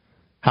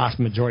 House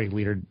Majority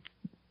Leader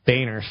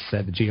Boehner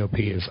said the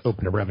GOP is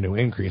open to revenue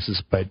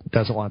increases, but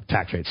doesn't want the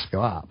tax rates to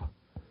go up.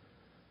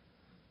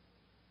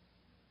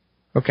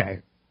 Okay,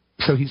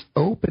 so he's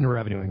open to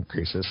revenue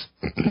increases,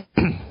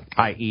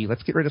 i.e.,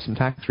 let's get rid of some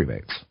tax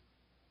rebates.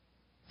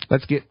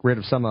 Let's get rid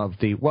of some of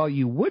the, well,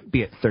 you would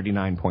be at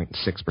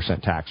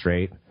 39.6% tax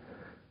rate,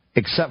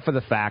 except for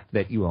the fact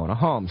that you own a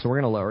home. So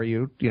we're going to lower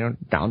you,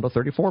 down to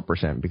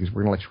 34% because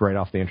we're going to let you write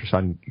off the interest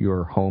on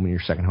your home and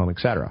your second home,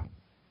 etc.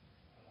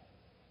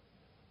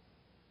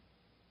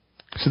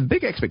 So the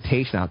big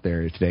expectation out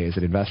there today is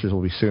that investors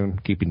will be soon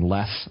keeping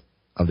less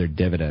of their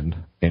dividend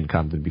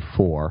income than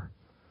before,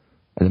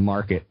 and the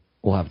market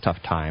will have a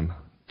tough time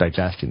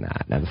digesting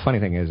that. Now, the funny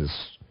thing is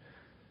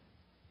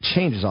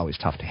change is always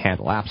tough to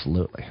handle,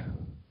 absolutely.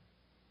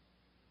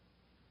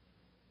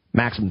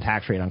 Maximum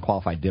tax rate on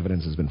qualified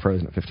dividends has been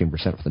frozen at 15%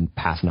 for the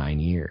past 9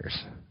 years.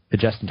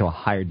 Adjusting to a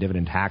higher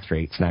dividend tax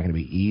rate is not going to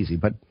be easy,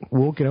 but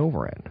we'll get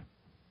over it.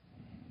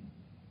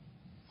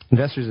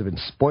 Investors have been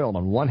spoiled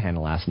on one hand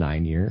the last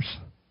 9 years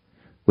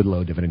with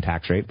low dividend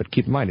tax rate, but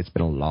keep in mind it's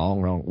been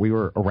we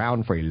were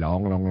around for a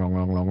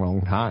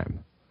long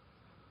time,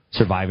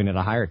 surviving at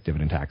a higher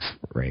dividend tax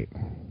rate.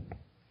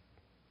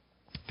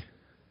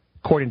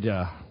 According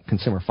to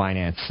Consumer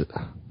Finance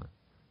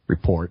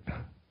report,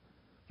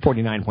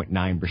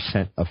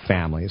 49.9% of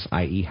families,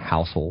 i.e.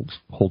 households,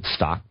 hold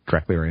stock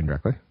directly or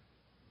indirectly.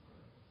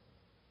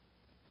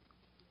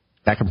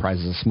 That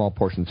comprises a small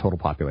portion of the total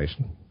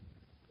population.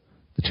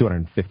 The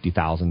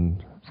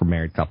 250,000 for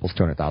married couples,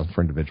 200,000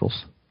 for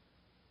individuals.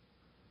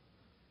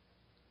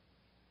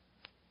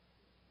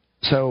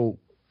 So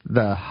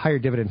the higher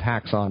dividend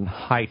tax on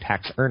high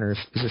tax earners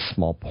is a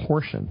small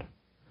portion.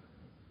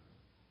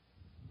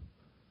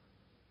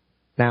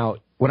 Now,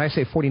 when I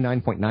say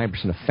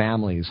 49.9% of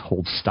families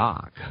hold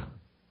stock,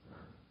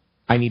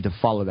 I need to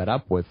follow that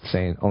up with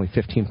saying only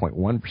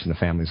 15.1% of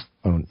families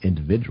own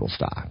individual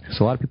stock.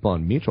 So a lot of people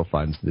own mutual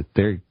funds that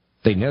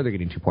they know they're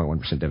getting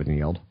 2.1% dividend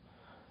yield,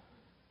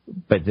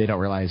 but they don't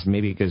realize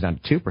maybe it goes down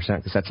to 2%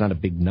 because that's not a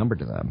big number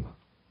to them.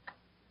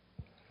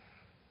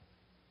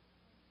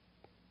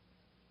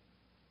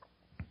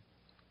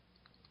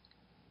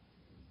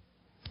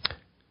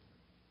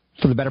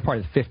 For the better part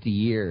of 50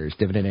 years,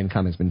 dividend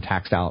income has been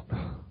taxed out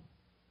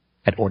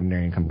at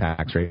ordinary income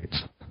tax rates.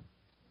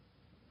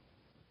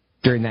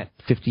 During that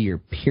 50-year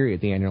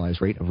period, the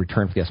annualized rate of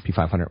return for the S&P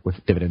 500 with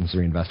dividends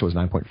reinvested was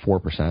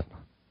 9.4%.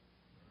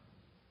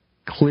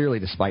 Clearly,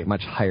 despite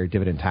much higher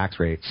dividend tax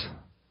rates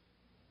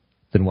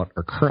than what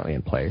are currently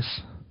in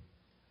place,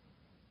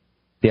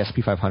 the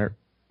S&P 500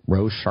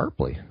 rose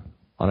sharply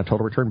on a total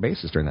return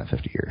basis during that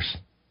 50 years.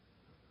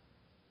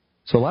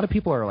 So a lot of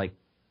people are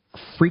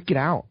freaking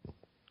out.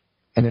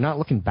 And they're not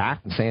looking back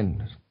and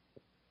saying,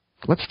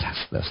 let's test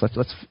this.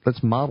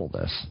 Let's model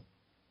this.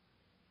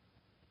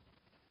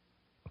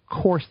 Of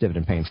course,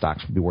 dividend-paying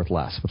stocks would be worth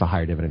less with a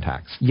higher dividend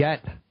tax.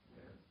 Yet,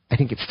 I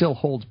think it still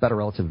holds better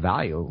relative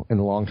value in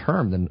the long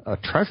term than a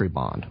treasury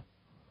bond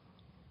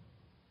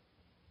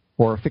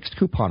or a fixed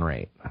coupon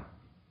rate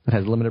that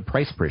has limited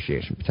price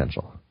appreciation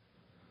potential.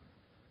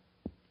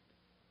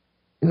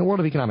 In the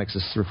world of economics,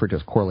 this is referred to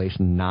as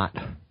correlation, not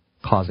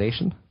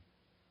causation.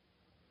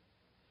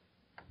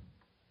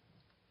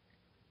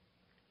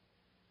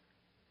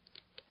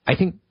 I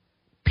think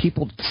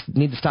people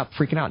need to stop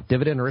freaking out.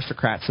 Dividend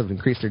aristocrats have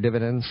increased their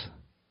dividends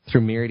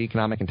through myriad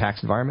economic and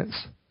tax environments.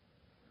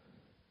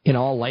 In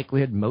all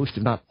likelihood, most,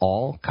 if not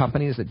all,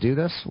 companies that do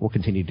this will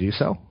continue to do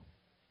so.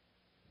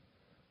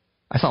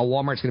 I saw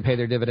Walmart's going to pay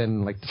their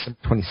dividend like December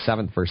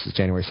 27th versus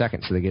January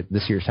 2nd, so they get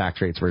this year's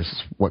tax rates versus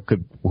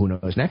who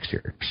knows, next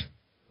year's.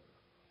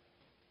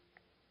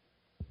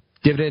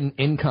 Dividend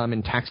income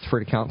in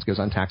tax-deferred accounts goes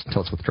untaxed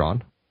until it's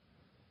withdrawn.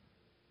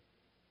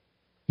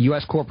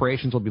 U.S.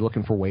 corporations will be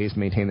looking for ways to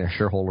maintain their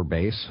shareholder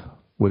base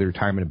with the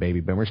retirement of baby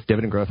boomers.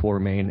 Dividend growth will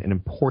remain an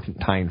important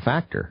tying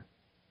factor.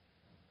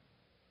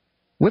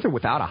 With or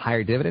without a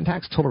higher dividend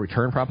tax, total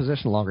return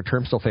proposition longer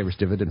term still favors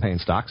dividend-paying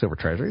stocks over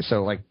treasuries.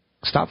 So,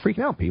 stop freaking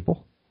out,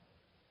 people.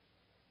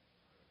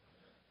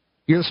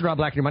 You're listening to Rob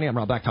Black and Your Money. I'm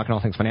Rob Black, talking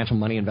all things financial,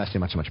 money, investing,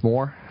 much, much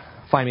more.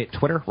 Find me at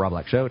Twitter, Rob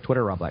Black Show.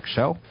 Twitter, Rob Black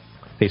Show.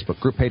 Facebook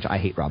group page, I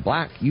Hate Rob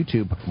Black.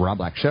 YouTube, Rob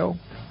Black Show.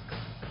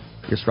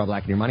 Here's Rob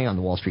Black and Your Money on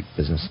the Wall Street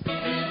Business.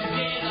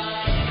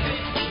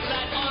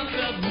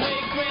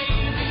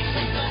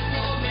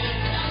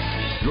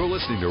 You're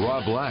listening to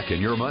Rob Black and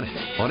Your Money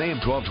on AM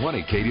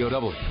 1220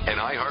 KDOW, an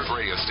iHeart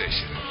radio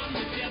station.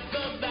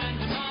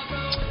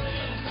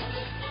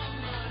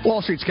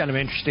 Wall Street's kind of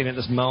interesting at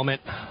this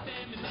moment.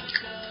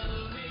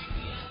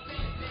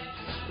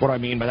 What do I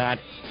mean by that?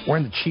 We're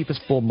in the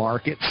cheapest bull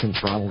market since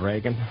Ronald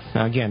Reagan.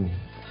 Now, again,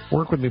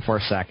 work with me for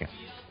a second.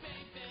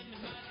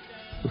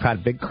 We've had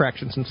a big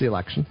correction since the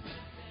election.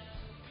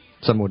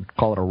 Some would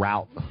call it a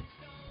rout.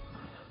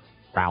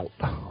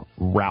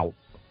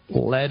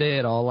 Let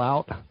it all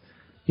out.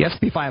 The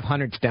S&P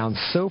 500's down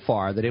so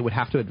far that it would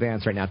have to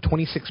advance right now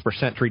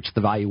 26% to reach the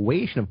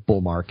valuation of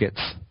bull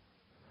markets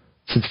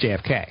since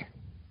JFK.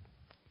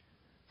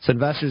 So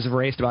investors have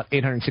raised about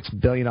 $806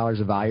 billion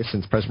of value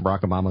since President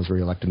Barack Obama was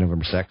reelected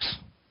November 6th.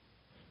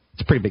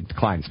 It's a pretty big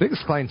decline. It's the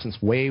biggest decline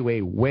since way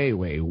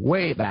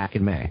back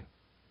in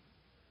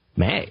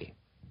May.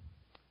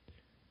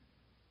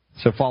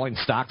 So falling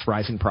stocks,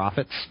 rising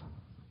profits.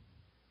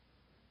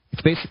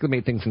 It's basically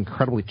made things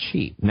incredibly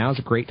cheap. Now's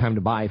a great time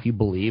to buy if you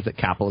believe that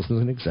capitalism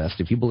doesn't exist,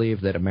 if you believe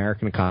that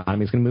American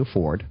economy is going to move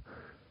forward.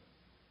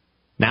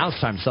 Now's the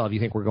time to sell if you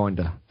think we're going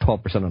to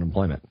 12%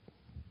 unemployment.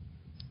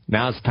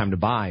 Now's the time to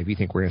buy if you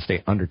think we're going to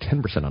stay under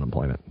 10%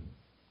 unemployment.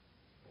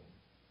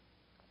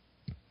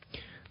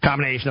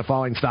 Combination of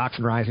falling stocks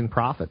and rising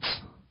profits.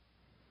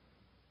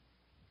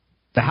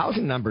 The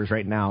housing numbers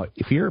right now,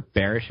 if you're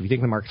bearish, if you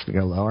think the market's going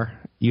to go lower,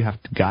 you have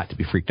got to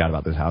be freaked out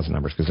about those housing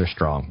numbers because they're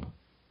strong.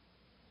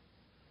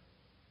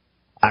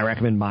 I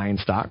recommend buying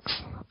stocks.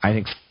 I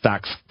think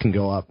stocks can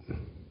go up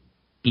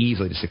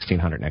easily to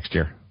 1,600 next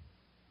year.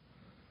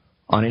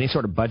 On any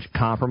sort of budget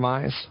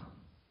compromise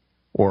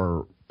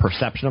or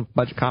perception of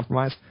budget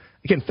compromise,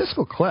 again,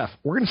 fiscal cliff,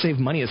 we're going to save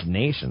money as a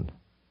nation.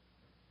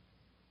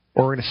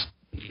 Or we're going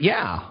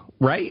to,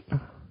 right?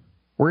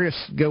 We're going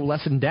to go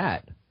less in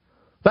debt.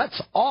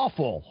 That's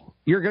awful.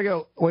 You're going to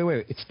go,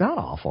 wait, it's not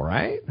awful,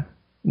 right?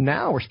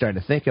 Now we're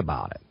starting to think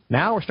about it.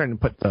 Now we're starting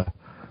to put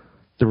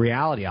the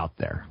reality out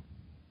there.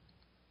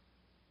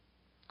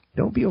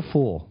 Don't be a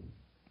fool.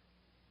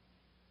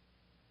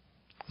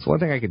 So one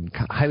thing I can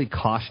highly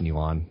caution you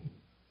on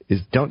is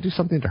don't do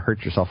something to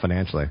hurt yourself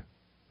financially.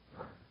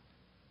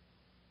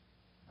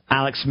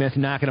 Alex Smith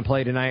not going to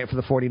play tonight for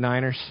the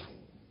 49ers.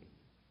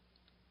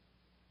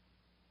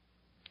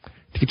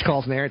 To get your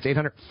calls in there, it's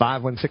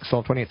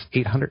 800-516-1220. It's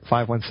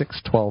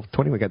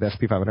 800-516-1220. We got the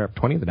S&P 500 up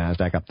 20, the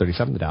NASDAQ up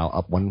 37, the Dow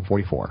up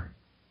 144.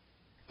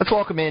 Let's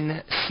welcome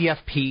in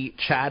CFP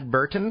Chad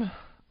Burton.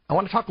 I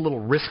want to talk a little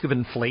risk of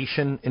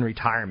inflation in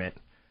retirement.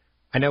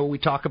 I know we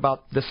talk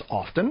about this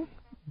often,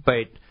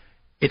 but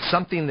it's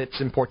something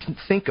that's important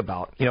to think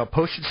about. You know, a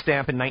postage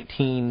stamp in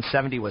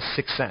 1970 was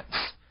 6 cents.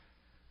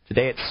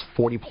 Today it's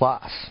 40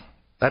 plus.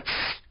 That's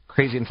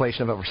crazy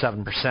inflation of over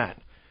 7%.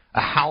 A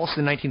house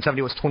in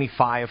 1970 was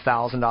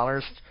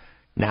 $25,000.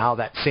 Now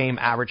that same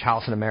average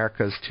house in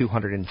America is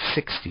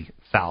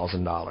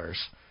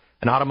 $260,000.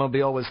 An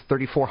automobile was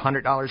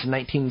 $3,400 in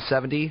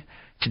 1970.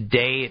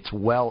 Today, it's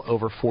well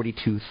over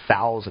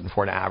 $42,000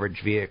 for an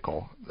average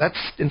vehicle. That's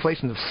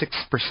inflation of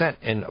 6%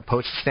 in a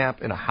postage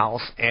stamp, in a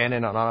house, and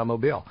in an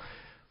automobile.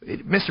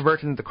 Mr.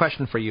 Burton, the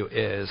question for you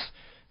is,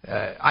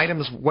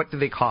 items, what do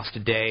they cost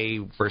today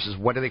versus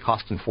what do they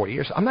cost in 40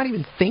 years? I'm not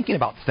even thinking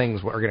about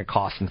things what are going to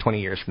cost in 20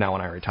 years from now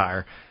when I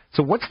retire.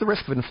 So what's the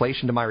risk of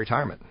inflation to my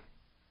retirement?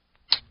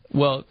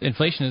 Well,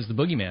 inflation is the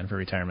boogeyman for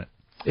retirement.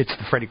 It's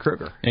the Freddy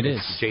Krueger.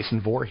 It's Jason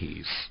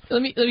Voorhees.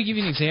 Let me give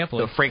you an example.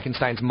 The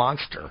Frankenstein's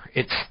monster.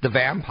 It's the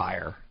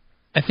vampire.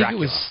 I think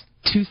Dracula. It was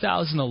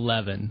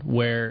 2011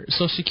 where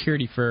Social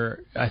Security for,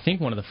 I think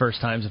one of the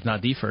first times, if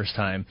not the first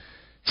time,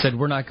 said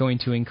we're not going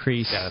to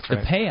increase the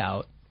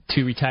payout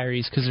to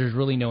retirees because there's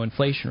really no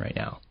inflation right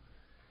now.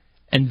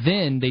 And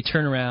then they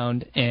turn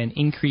around and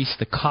increase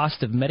the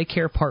cost of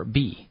Medicare Part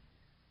B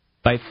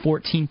by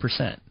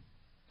 14%.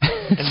 So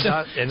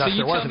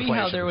you tell me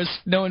how there was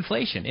no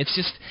inflation. It's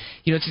just,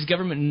 it's just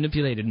government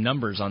manipulated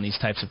numbers on these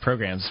types of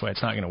programs. That's why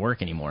it's not going to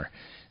work anymore.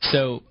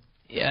 So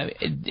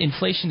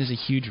inflation is a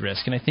huge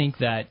risk, and I think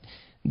that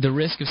the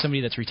risk of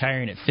somebody that's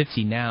retiring at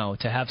 50 now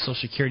to have Social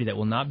Security that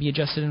will not be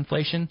adjusted to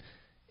inflation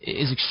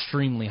is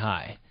extremely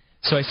high.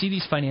 So I see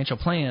these financial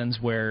plans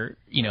where,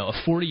 a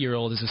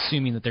 40-year-old is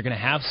assuming that they're going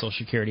to have Social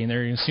Security, and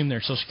they're going to assume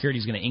their Social Security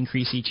is going to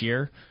increase each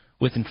year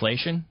with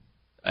inflation.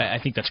 I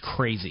think that's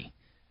crazy.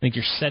 I think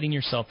you're setting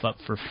yourself up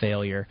for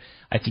failure.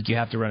 I think you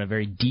have to run a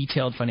very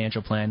detailed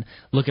financial plan.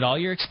 Look at all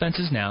your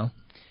expenses now.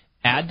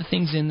 Add the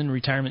things in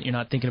retirement you're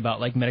not thinking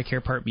about, like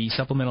Medicare Part B,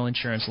 supplemental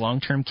insurance,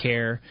 long-term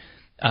care.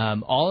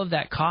 All of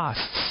that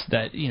costs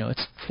that,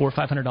 it's $400 or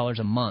 $500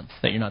 a month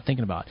that you're not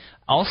thinking about.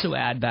 Also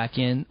add back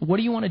in, what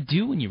do you want to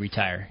do when you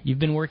retire? You've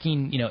been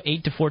working,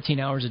 8 to 14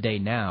 hours a day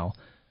now.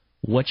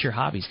 What's your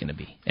hobby's going to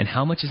be? And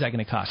how much is that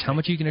going to cost? How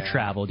much are you going to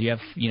travel? Do you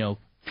have,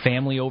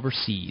 family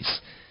overseas?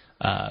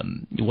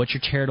 What's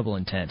your charitable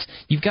intent?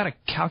 You've got to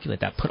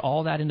calculate that. Put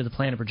all that into the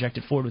plan and project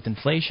it forward with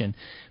inflation.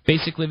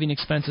 Basic living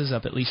expenses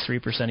up at least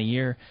 3% a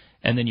year,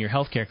 and then your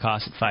health care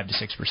costs at 5 to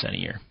 6% a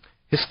year.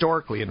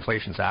 Historically,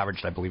 inflation's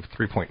averaged, I believe,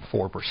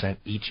 3.4%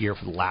 each year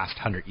for the last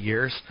 100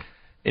 years.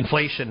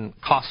 Inflation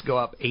costs go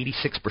up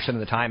 86% of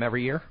the time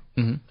every year,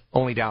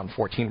 only down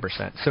 14%.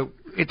 So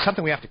it's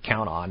something we have to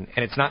count on,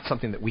 and it's not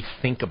something that we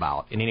think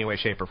about in any way,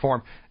 shape, or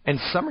form. And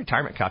some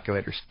retirement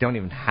calculators don't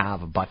even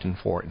have a button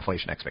for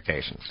inflation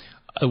expectations.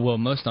 Well,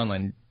 most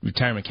online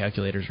retirement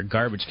calculators are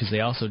garbage because they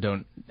also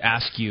don't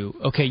ask you,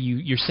 okay,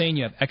 you're saying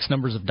you have X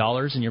numbers of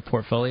dollars in your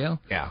portfolio?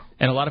 Yeah.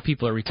 And a lot of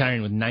people are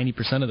retiring with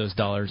 90% of those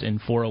dollars in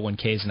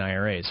 401ks and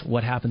IRAs.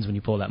 What happens when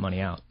you pull that money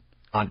out?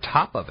 On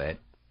top of it,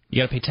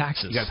 you got to pay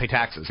taxes. You got to pay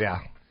taxes, yeah.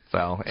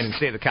 So, and in the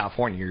state of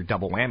California, you're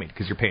double whammy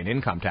because you're paying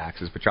income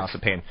taxes, but you're also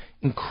paying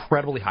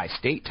incredibly high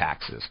state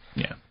taxes.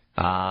 Yeah.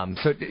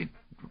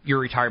 Your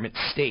retirement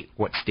state,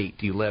 what state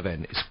do you live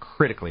in, is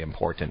critically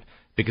important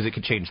because it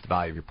could change the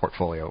value of your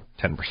portfolio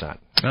 10%. Not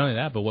only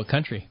that, but what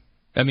country?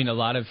 I mean,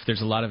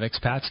 there's a lot of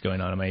expats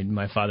going on.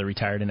 My father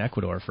retired in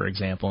Ecuador, for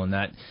example, and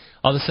that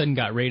all of a sudden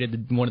got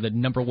rated one of the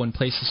number one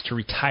places to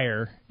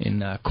retire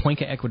in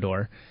Cuenca,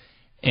 Ecuador,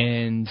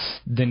 and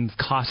then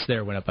costs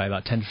there went up by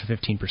about 10 to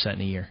 15%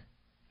 in a year.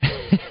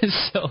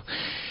 So,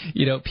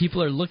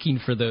 people are looking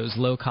for those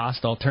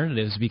low-cost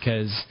alternatives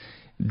because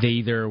they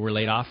either were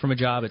laid off from a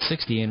job at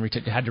 60 and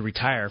had to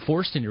retire,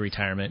 forced into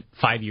retirement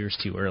 5 years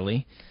too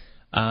early,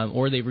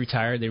 or they've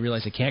retired, they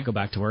realize they can't go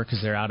back to work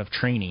because they're out of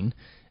training,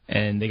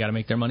 and they got to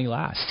make their money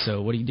last.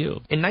 So what do you do?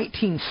 In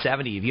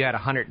 1970, if you had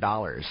 $100,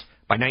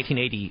 by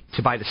 1980,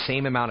 to buy the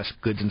same amount of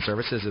goods and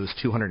services, it was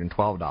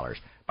 $212.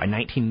 By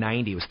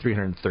 1990, it was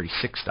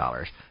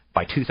 $336.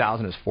 By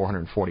 2000, it was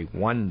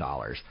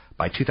 $441.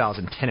 By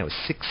 2010, it was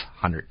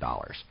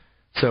 $600.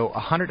 So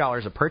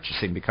 $100 of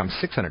purchasing becomes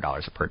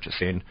 $600 of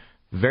purchasing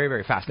very,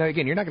 very fast. Now,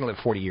 again, you're not going to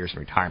live 40 years in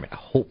retirement.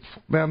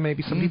 Well,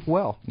 maybe some people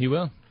will. You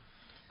will.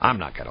 I'm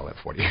not going to live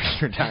 40 years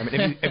in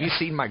retirement. Have you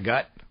seen my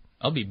gut?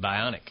 I'll be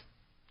bionic.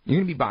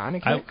 You're going to be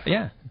bionic?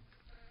 Yeah.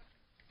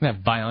 I'm going to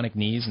have bionic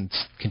knees and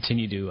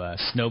continue to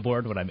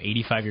snowboard when I'm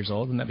 85 years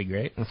old. Wouldn't that be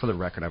great? And for the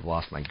record, I've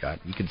lost my gut.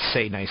 You could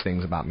say nice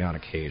things about me on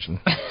occasion.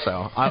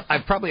 So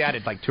I've probably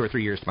added like 2 or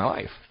 3 years to my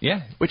life.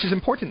 Yeah. Which is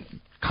important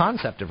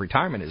concept of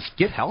retirement is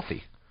get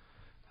healthy.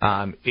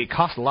 It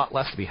costs a lot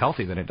less to be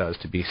healthy than it does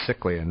to be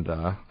sickly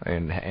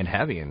and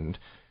heavy and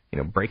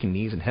breaking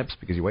knees and hips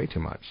because you weigh too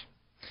much.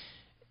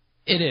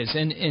 It is,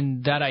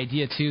 and that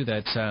idea too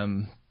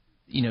that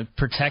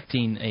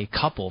protecting a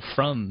couple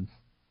from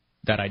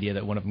that idea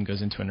that one of them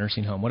goes into a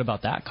nursing home. What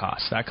about that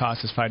cost? That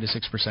cost is 5 to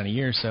 6% a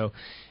year. So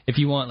if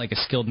you want like a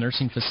skilled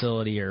nursing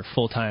facility or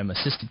full-time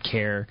assisted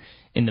care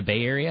in the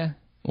Bay Area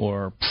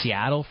or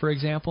Seattle, for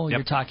example,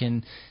 You're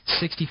talking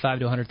 $65,000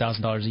 to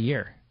 $100,000 a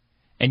year.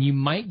 And you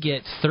might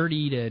get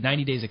 30 to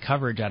 90 days of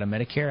coverage out of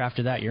Medicare.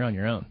 After that, you're on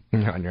your own.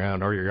 You're on your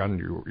own, or you're on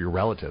your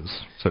relatives,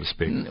 so to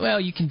speak. Well,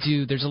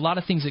 there's a lot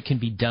of things that can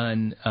be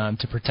done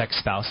to protect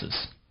spouses.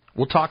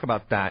 We'll talk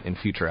about that in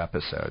future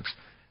episodes.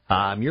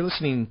 You're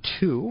listening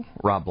to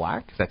Rob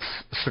Black. That's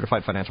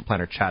Certified Financial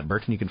Planner Chad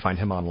Burton. You can find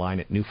him online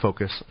at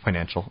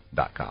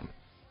newfocusfinancial.com.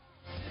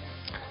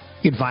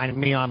 You can find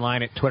me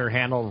online at Twitter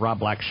handle Rob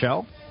Black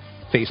Show,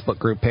 Facebook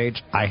group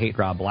page I Hate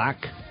Rob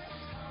Black.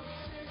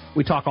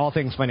 We talk all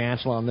things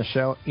financial on this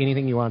show.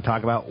 Anything you want to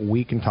talk about,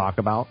 we can talk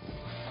about.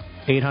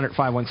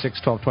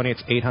 800-516-1220.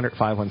 It's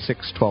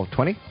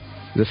 800-516-1220.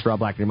 This is Rob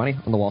Black and Your Money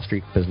on the Wall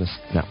Street Business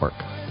Network.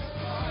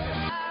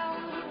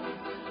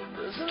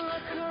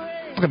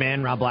 Welcome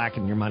in, Rob Black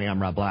and Your Money.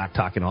 I'm Rob Black,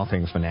 talking all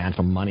things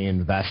financial, money,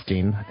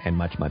 investing, and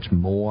much, much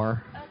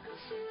more.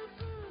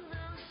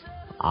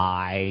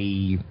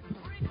 I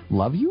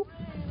love you.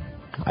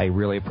 I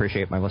really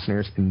appreciate my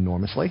listeners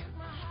enormously.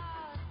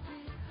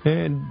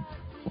 And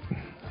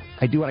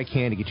I do what I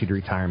can to get you to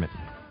retirement.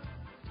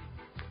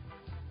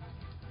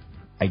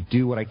 I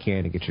do what I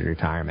can to get you to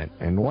retirement.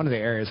 And one of the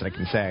areas that I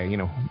can say,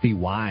 be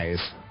wise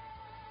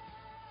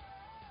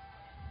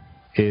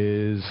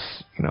is,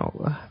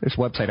 there's a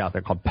website out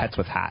there called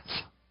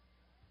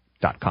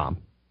petswithhats.com.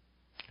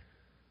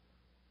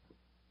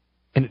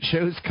 And it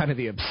shows kind of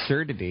the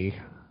absurdity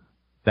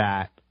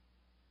that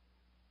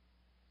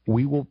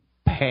we will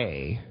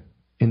pay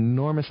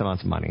enormous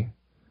amounts of money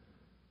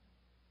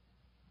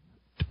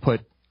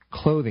put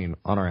clothing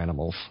on our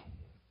animals.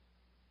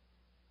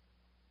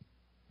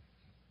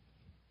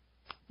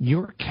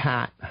 Your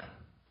cat,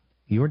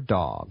 your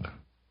dog,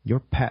 your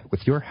pet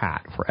with your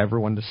hat for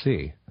everyone to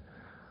see.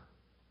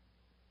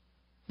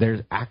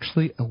 There's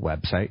actually a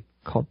website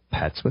called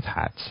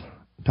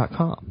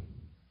petswithhats.com.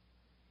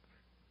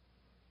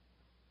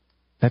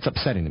 That's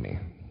upsetting to me.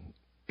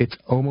 It's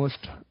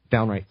almost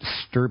downright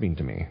disturbing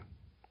to me.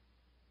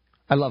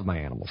 I love my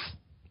animals.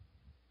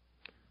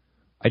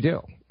 I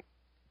do.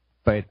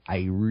 But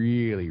I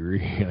really,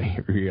 really,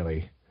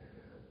 really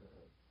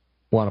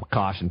want to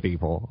caution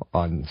people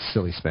on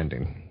silly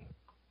spending.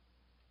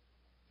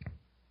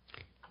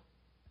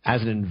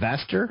 As an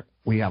investor,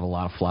 we have a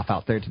lot of fluff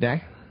out there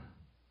today.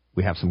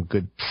 We have some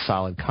good,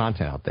 solid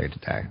content out there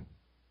today.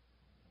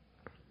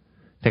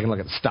 Taking a look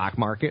at the stock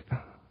market.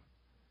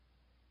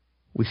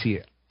 We see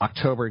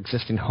October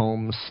existing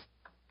homes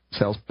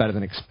sales better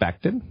than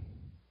expected.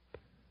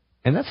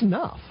 And that's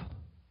enough.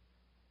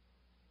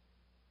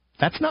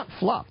 That's not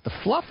fluff. The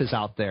fluff is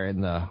out there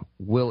in the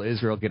will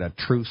Israel get a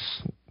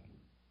truce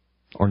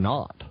or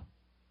not?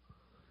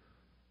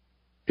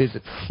 Is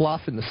it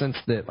fluff in the sense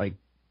that, like,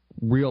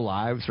 real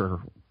lives are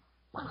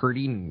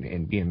hurting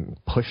and being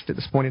pushed at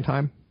this point in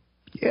time?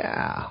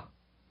 Yeah.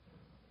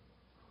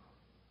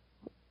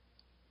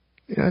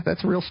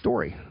 That's a real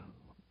story.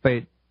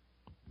 But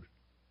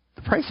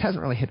the price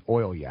hasn't really hit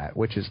oil yet,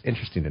 which is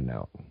interesting to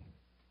note.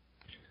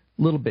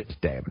 A little bit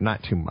today, but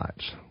not too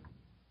much.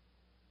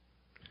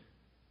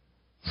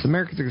 So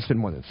Americans are going to spend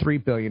more than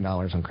 $3 billion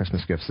on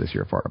Christmas gifts this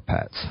year for our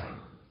pets.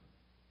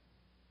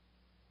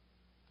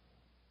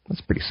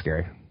 That's pretty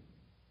scary.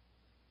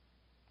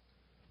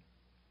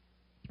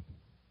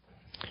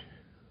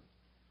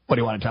 What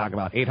do you want to talk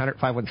about?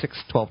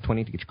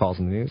 800-516-1220 to get your calls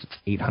on the news.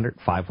 It's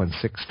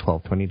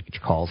 800-516-1220 to get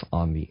your calls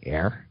on the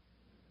air.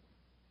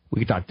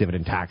 We could talk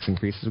dividend tax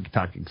increases. We could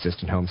talk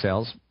existing home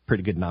sales.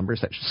 Pretty good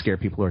numbers. That should scare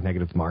people who are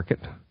negative to the market.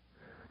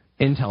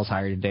 Intel's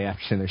hired today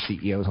after sending their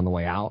CEOs on the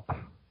way out.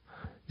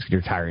 He's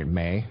going to retire in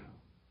May.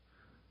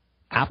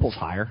 Apple's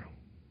higher.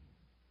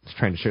 It's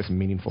trying to show some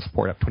meaningful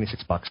support, up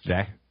 $26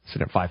 today.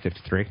 Sitting at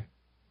 $5.53.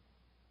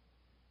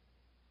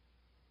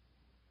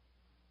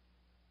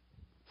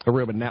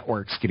 Aruba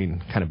Networks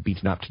getting kind of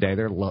beaten up today.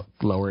 They're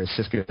lower as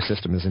Cisco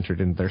System has entered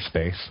into their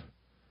space.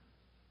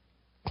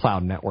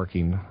 Cloud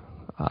networking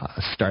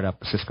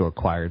startup Cisco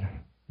acquired,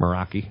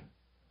 Meraki.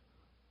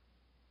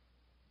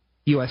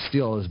 U.S.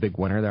 Steel is a big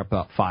winner. They're up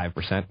about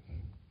 5%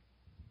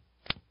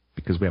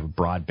 because we have a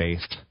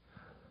broad-based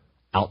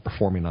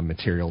outperforming on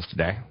materials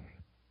today.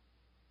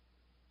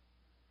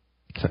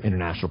 So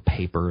International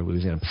Paper,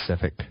 Louisiana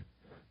Pacific,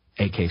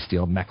 AK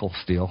Steel, Meckel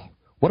Steel.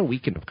 What a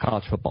weekend of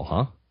college football,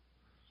 huh?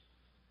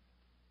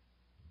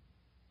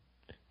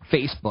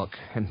 Facebook,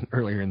 and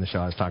earlier in the show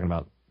I was talking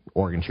about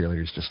Oregon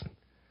cheerleaders. Just,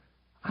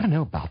 I don't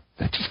know about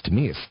that. Just to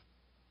me, it's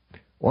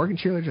Oregon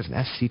cheerleaders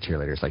and SC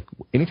cheerleaders. Like,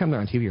 anytime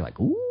they're on TV, you're like,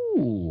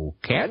 ooh,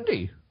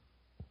 candy.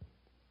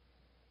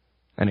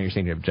 I know you're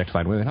saying you're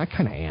objectifying women. I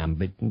kind of am,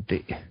 but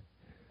I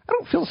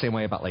don't feel the same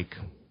way about, like,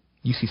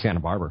 UC Santa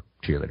Barbara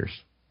cheerleaders.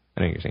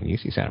 I know you're saying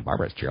UC Santa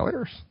Barbara has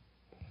cheerleaders.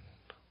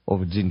 Or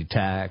Virginia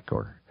Tech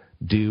or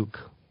Duke.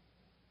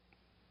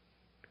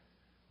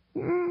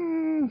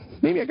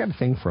 Maybe I got a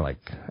thing for, like,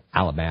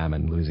 Alabama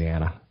and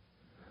Louisiana.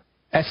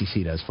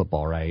 SEC does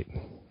football right.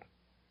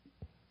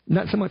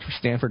 Not so much for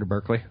Stanford or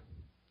Berkeley.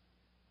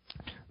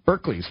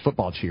 Berkeley's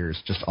football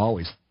cheers just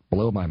always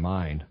blow my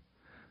mind.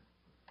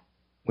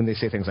 When they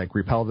say things like,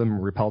 repel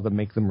them,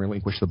 make them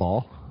relinquish the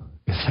ball.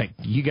 It's like,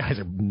 you guys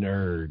are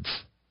nerds.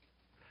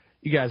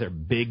 You guys are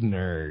big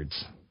nerds.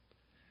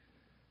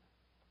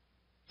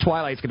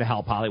 Twilight's going to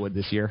help Hollywood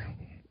this year.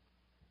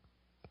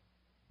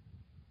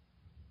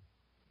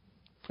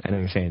 I know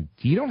you're saying,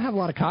 you don't have a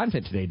lot of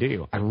content today, do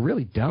you? I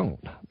really don't.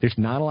 There's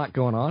not a lot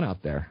going on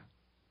out there.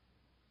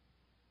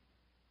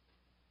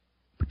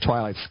 But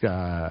Twilight's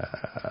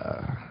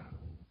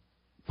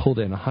pulled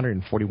in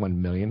 $141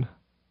 million.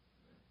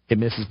 It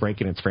misses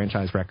breaking its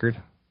franchise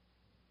record.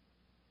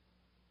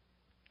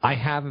 I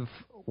have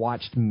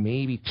watched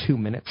maybe 2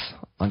 minutes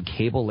on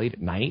cable late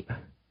at night,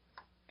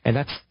 and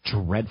that's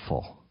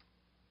dreadful.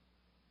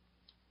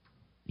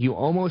 You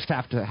almost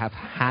have to have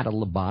had a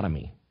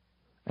lobotomy.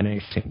 And then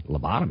you're saying,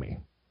 lobotomy?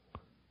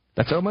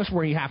 That's almost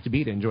where you have to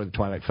be to enjoy the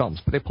Twilight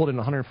films. But they pulled in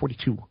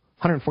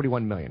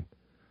 $141 million.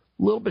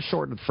 A little bit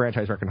short of the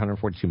franchise record,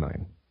 $142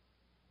 million.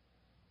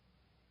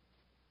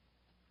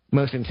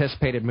 Most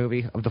anticipated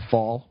movie of the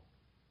fall.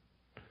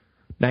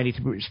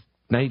 92%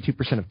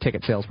 of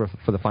ticket sales were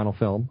for the final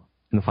film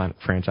in the final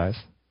franchise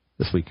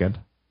this weekend.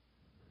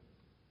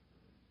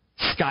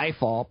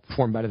 Skyfall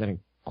performed better than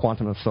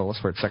Quantum of Solace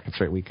for its second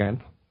straight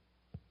weekend.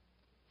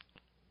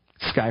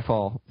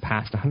 Skyfall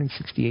passed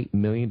 $168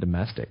 million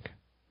domestic.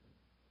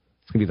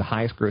 It's going to be the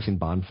highest grossing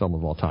Bond film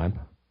of all time.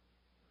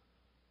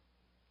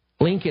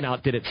 Lincoln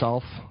outdid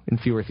itself in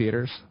fewer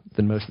theaters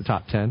than most of the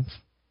top 10s.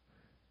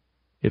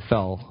 It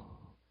fell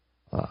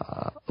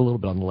a little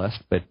bit on the list,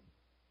 but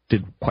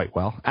did quite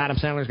well. Adam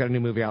Sandler's got a new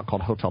movie out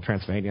called Hotel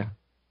Transylvania.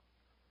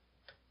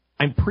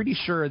 I'm pretty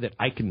sure that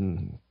I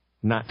can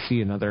not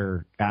see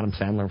another Adam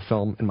Sandler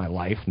film in my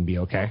life and be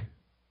okay.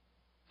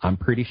 I'm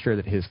pretty sure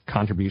that his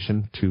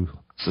contribution to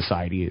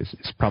society is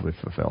probably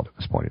fulfilled at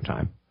this point in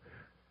time.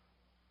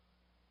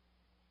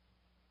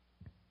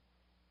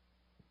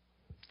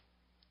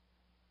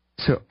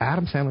 So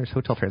Adam Sandler's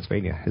Hotel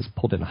Transylvania has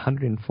pulled in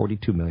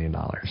 $142 million.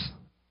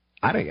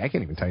 I can't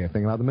even tell you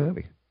anything about the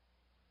movie.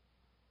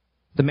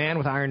 The Man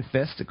with Iron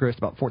Fist, it grossed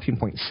about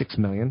 $14.6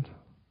 million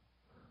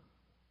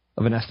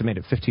of an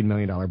estimated $15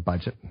 million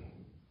budget.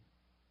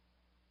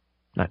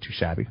 Not too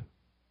shabby.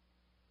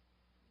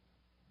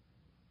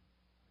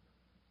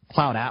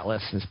 Cloud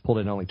Atlas has pulled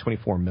in only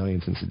 $24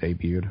 million since it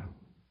debuted.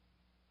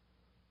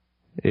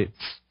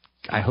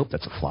 I hope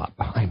that's a flop.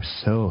 I'm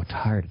so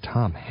tired of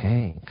Tom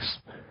Hanks.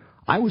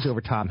 I was over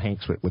Tom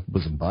Hanks with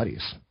Bosom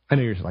Buddies. I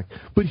know you're like,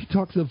 but he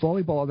talked to the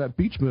volleyball in that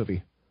beach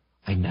movie.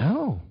 I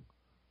know.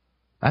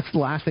 That's the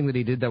last thing that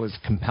he did that was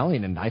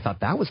compelling, and I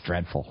thought that was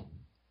dreadful.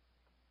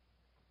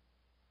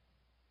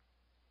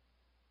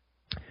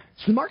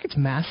 So the market's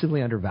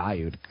massively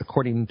undervalued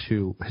according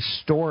to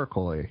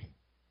historically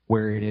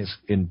where it is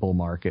in bull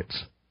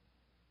markets.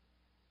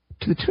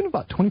 To the tune of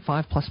about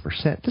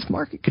 25+%, this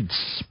market could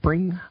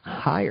spring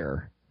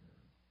higher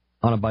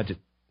on a budget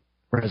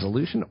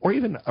resolution or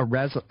even a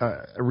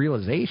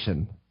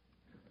realization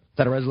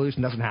that a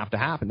resolution doesn't have to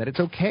happen, that it's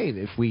okay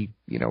if we,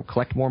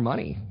 collect more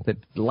money, that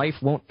life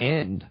won't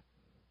end.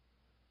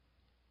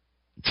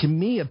 To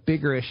me, a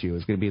bigger issue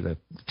is going to be the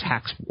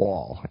tax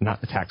wall, not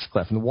the tax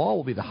cliff. And the wall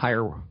will be the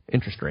higher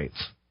interest rates.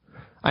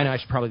 I know I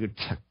should probably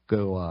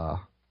go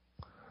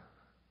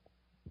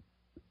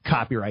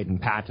copyright and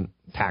patent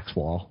tax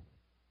wall.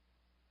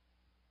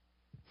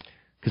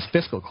 Because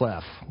fiscal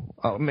cliff,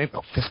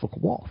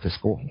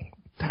 fiscal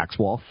tax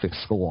wall,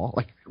 fiscal wall,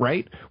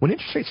 right? When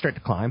interest rates start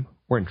to climb,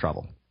 we're in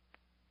trouble.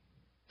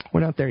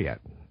 We're not there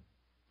yet.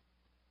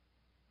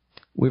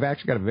 We've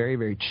actually got a very,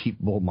 very cheap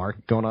bull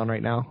market going on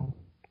right now.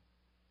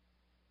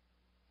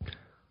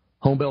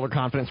 Home builder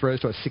confidence rose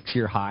to a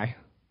 6-year high.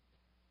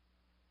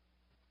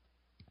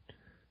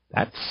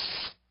 That's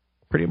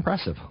pretty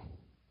impressive.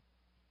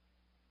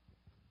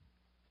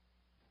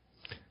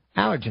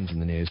 Allergan's in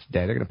the news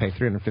today. They're going to pay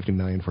 $350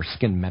 million for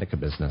SkinMedica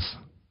business.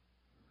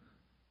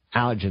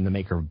 Allergan, the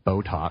maker of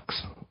Botox,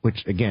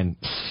 which, again,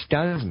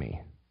 stuns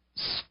me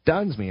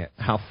at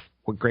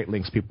what great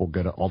lengths people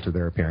go to alter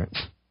their appearance.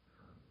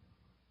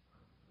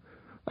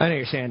 I know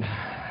you're saying,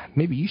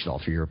 maybe you should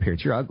alter your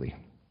appearance. You're ugly.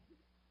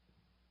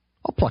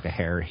 I'll pluck a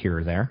hair here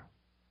or there.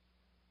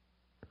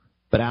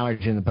 But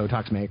Allergan, the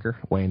Botox maker,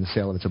 weighing the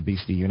sale of its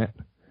obesity unit,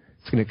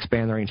 it's going to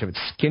expand the range of its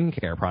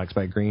skincare products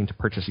by agreeing to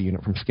purchase a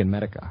unit from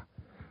SkinMedica.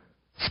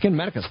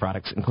 SkinMedica's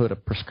products include a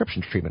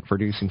prescription treatment for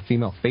reducing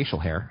female facial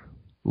hair.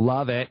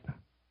 Love it.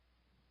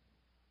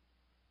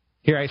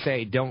 Here I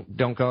say, don't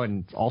go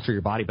and alter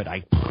your body, but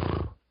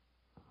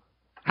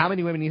how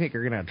many women do you think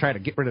are going to try to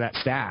get rid of that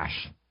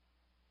stash?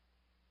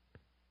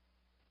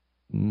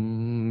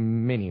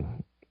 Many.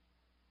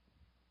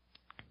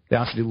 They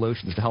also do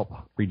lotions to help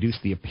reduce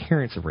the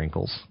appearance of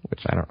wrinkles,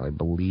 which I don't really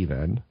believe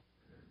in.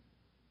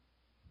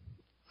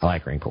 I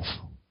like wrinkles.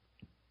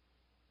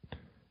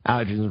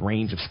 Allergan's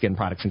range of skin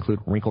products include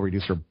wrinkle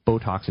reducer,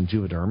 Botox, and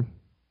Juvederm.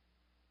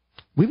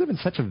 We live in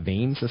such a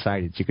vain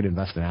society that you could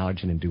invest in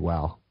Allergan and do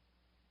well.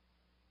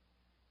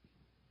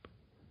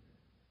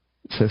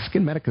 So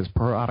SkinMedica's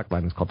product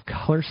line is called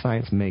Color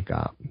Science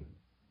Makeup,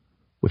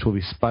 which will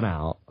be spun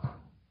out.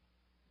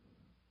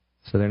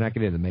 So they're not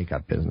getting into the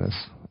makeup business.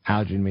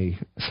 Allergan may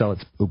sell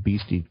its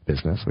obesity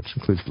business, which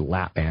includes the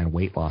lap band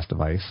weight loss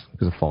device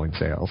because of falling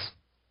sales.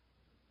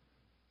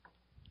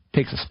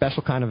 Takes a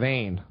special kind of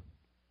vein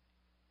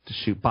to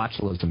shoot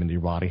botulism into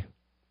your body.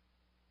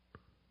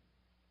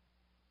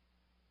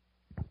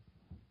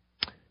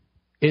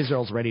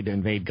 Israel's ready to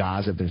invade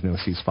Gaza if there's no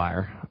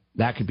ceasefire.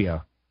 That could be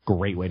a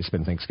great way to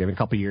spend Thanksgiving. A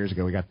couple of years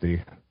ago, we got the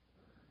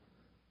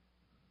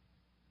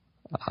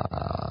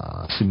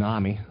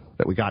tsunami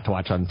that we got to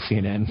watch on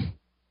CNN.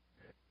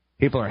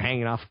 People are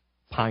hanging off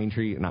palm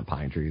trees.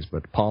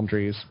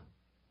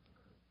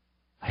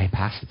 Hey,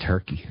 pass the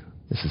turkey.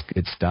 This is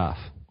good stuff.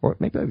 Or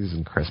maybe that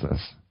isn't Christmas.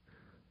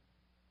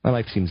 My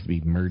life seems to be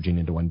merging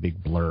into one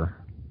big blur.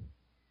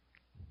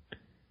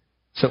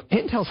 So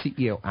Intel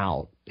CEO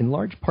out, in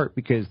large part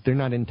because they're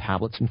not in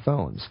tablets and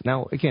phones.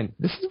 Now, again,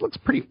 looks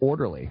pretty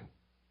orderly.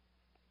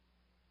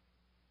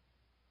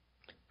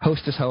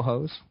 Hostess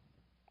ho-hos.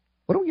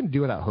 What are we going to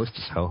do without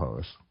Hostess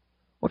ho-hos?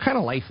 What kind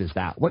of life is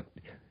that?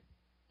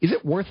 Is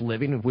it worth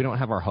living if we don't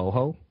have our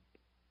ho-ho?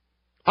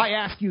 I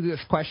ask you this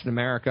question,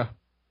 America.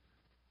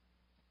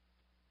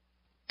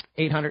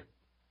 800-516-1220.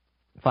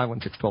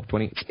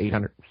 It's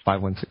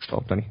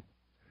 800-516-1220.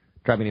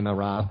 Drive me an email,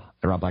 Rob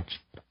at Rob Black.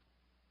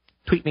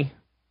 Tweet me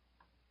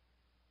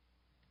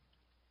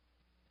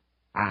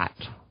at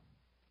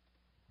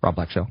Rob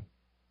Black Show.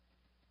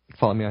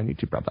 Follow me on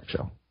YouTube, Rob Black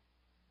Show.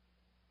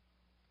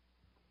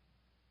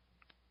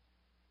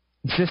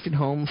 Existing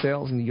home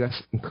sales in the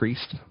U.S.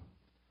 increased,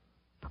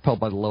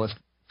 propelled by the lowest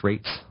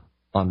rates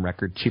on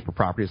record, cheaper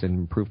properties, and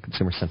improved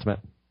consumer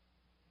sentiment.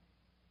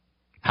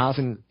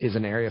 Housing is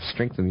an area of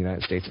strength in the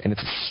United States, and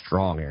it's a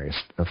strong area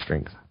of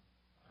strength.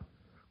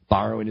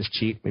 Borrowing is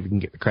cheap. If you can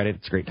get the credit,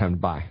 it's a great time to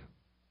buy.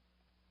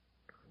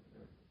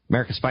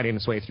 America's fighting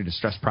its way through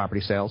distressed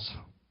property sales,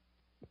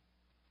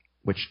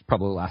 which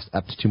probably will last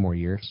up to 2 more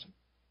years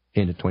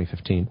into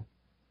 2015.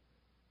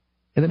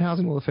 And then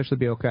housing will officially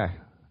be okay.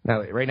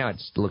 Now, right now,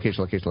 it's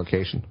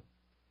location.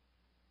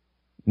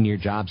 Near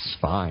jobs is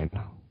fine.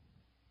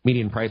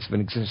 Median price of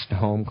an existing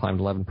home climbed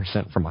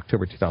 11% from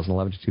October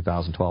 2011 to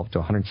 2012 to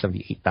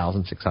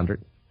 $178,600.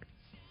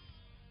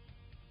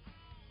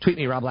 Tweet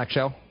me, Rob Black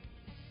Show.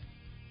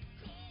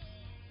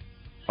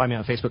 Find me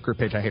on the Facebook group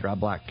page, I Hate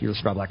Rob Black. You're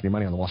listening to Rob Black and Your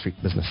Money on the Wall Street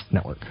Business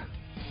Network.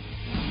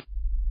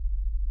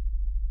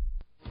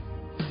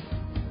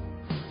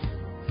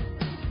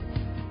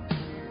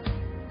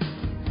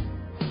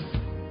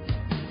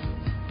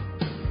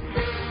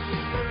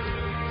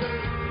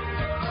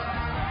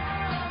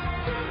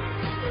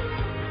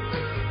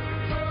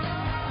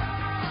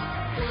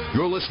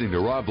 You're listening to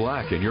Rob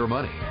Black and Your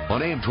Money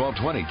on AM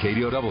 1220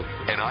 KDOW,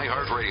 an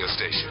iHeart radio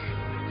station.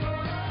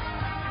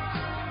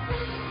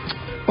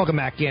 Welcome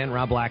back in.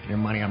 Rob Black and Your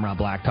Money. I'm Rob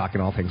Black,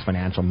 talking all things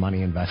financial,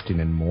 money, investing,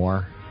 and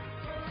more.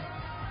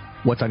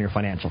 What's on your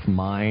financial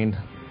mind?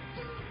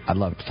 I'd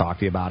love to talk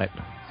to you about it.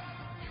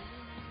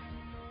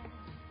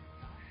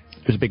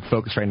 There's a big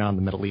focus right now in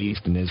the Middle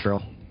East and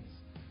Israel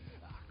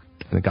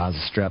and the Gaza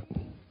Strip.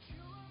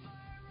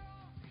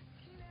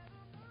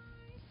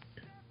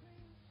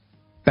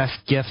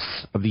 Best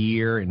gifts of the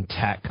year in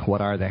tech,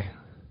 what are they?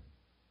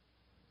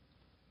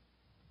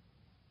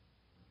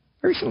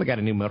 I recently got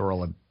a new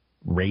Motorola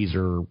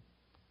Razr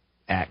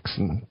X,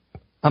 and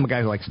I'm a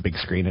guy who likes a big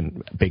screen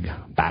and a big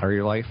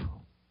battery life.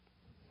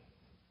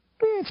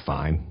 It's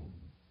fine.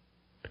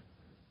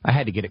 I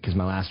had to get it because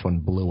my last one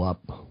blew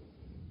up.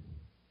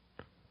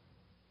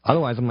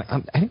 Otherwise,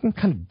 I think I'm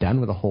kind of done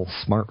with the whole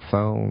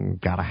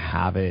smartphone, gotta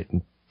have it,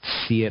 and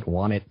see it,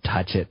 want it,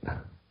 touch it.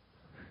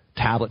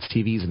 Tablets,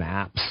 TVs, and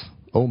apps.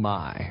 Oh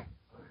my.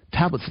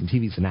 Tablets and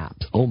TVs and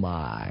apps. Oh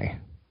my.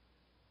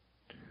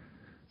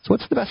 So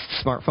what's the best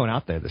smartphone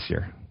out there this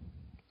year?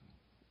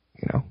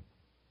 You know?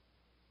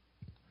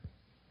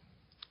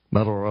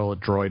 Motorola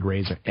Droid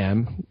Razr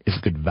M is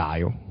a good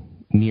value.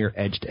 Near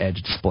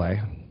edge-to-edge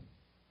display.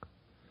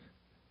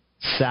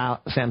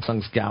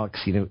 Samsung's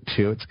Galaxy Note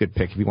 2. It's a good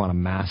pick if you want a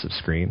massive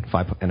screen.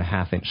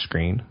 5.5-inch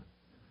screen.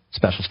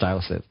 Special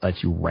stylus that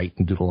lets you write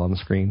and doodle on the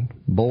screen.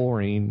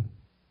 Boring.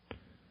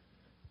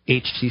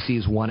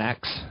 HTC's One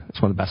X.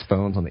 It's one of the best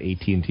phones on the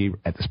AT&T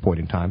at this point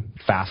in time.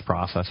 Fast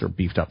processor,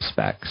 beefed up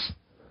specs.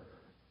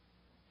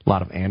 A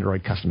lot of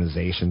Android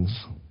customizations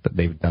that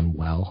they've done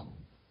well.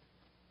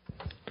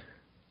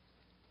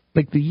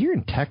 Like the year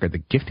in tech, or the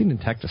gifting in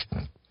tech, just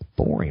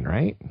boring,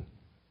 right?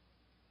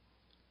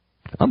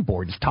 I'm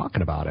bored just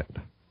talking about it.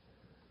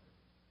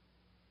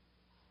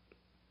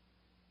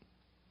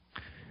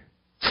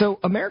 So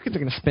Americans are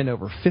going to spend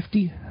over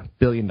 $50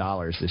 billion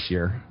this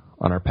year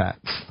on our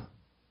pets.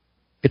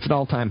 It's an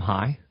all-time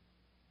high.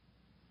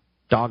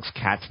 Dogs,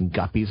 cats, and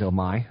guppies, oh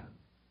my.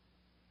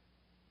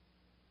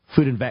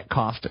 Food and vet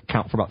costs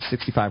account for about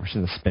 65%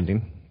 of the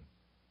spending.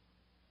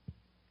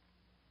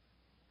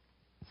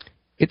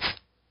 It's,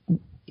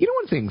 you know,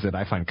 one of the things that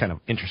I find kind of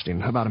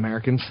interesting about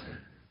Americans?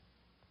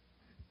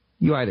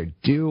 You either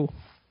do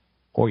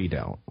or you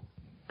don't.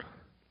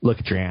 Look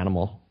at your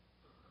animal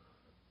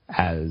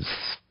as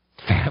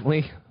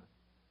family.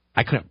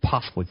 I couldn't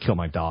possibly kill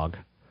my dog.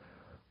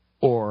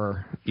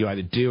 Or you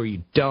either do or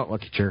you don't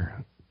look at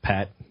your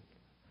pet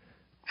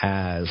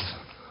as,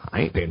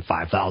 I ain't paying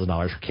 $5,000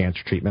 for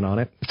cancer treatment on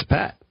it. It's a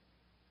pet.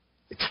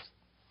 It's,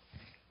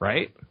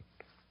 right?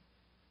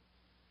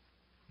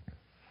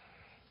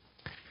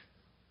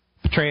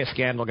 Petraeus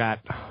scandal got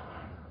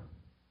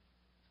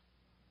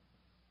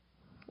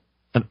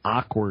an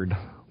awkward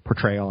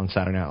portrayal on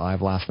Saturday Night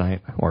Live last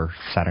night, or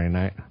Saturday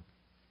night.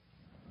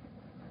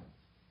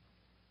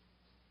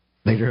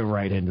 They drove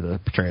right into the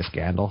Petraeus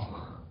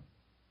scandal.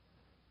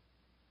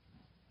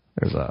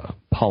 There's a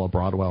Paula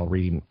Broadwell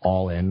reading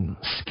All In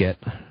skit.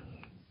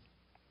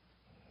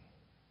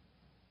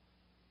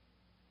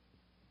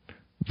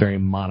 Very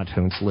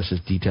monotone,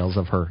 salacious details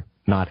of her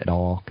not at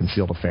all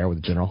concealed affair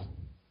with the general.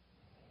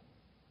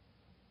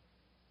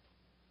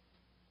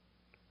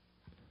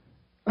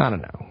 I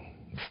don't know.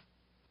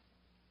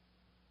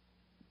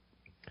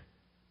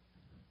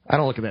 I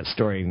don't look at that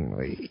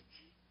story.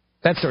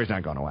 That story's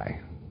not going away.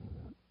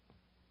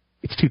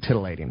 It's too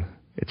titillating.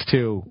 It's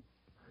too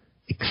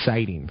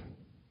exciting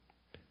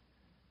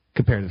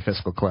compared to the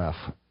fiscal cliff.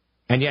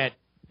 And yet,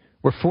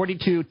 we're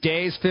 42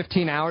 days,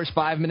 15 hours,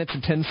 5 minutes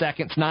and 10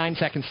 seconds, 9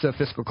 seconds to the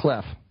fiscal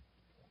cliff.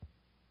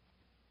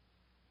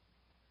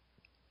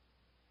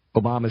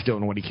 Obama's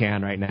doing what he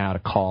can right now to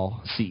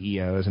call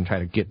CEOs and try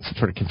to get some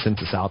sort of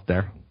consensus out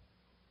there.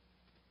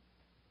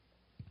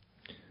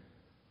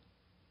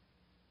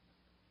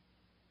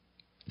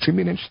 It's going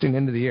to be an interesting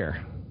end of the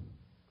year.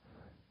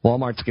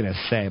 Walmart's going to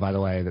say, by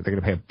the way, that they're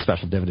going to pay a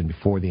special dividend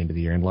before the end of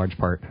the year, in large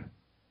part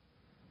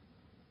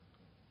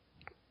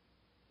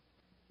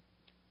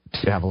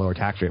to have a lower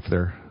tax rate for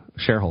their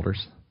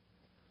shareholders.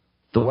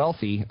 The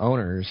wealthy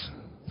owners,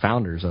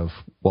 founders of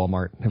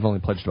Walmart, have only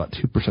pledged about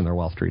 2% of their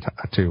wealth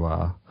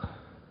to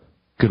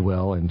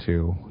Goodwill and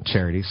to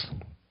charities.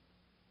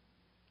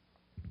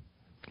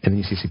 And then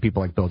you see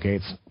people like Bill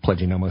Gates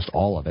pledging almost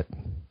all of it.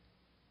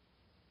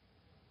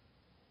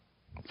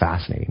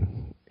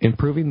 Fascinating.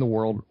 Improving the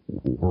world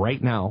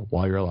right now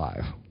while you're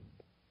alive.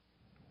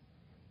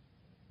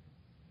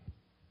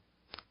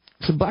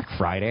 So Black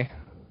Friday.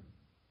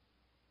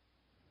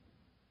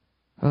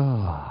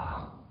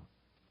 Oh.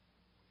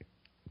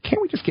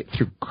 Can't we just get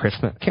through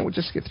Christmas? Can't we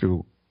just get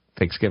through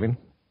Thanksgiving?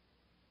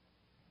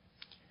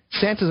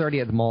 Santa's already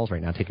at the malls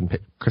right now taking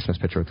Christmas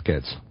picture with the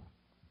kids.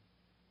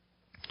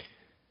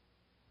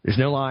 There's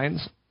no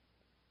lines.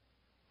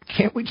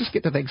 Can't we just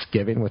get to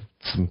Thanksgiving with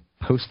some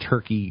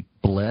post-turkey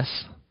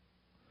bliss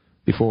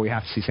before we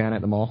have to see Santa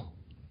at the mall?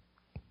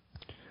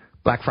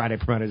 Black Friday,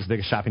 promoted as the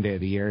biggest shopping day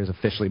of the year, is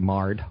officially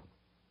marred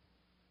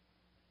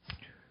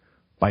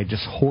by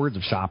just hordes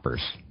of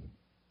shoppers.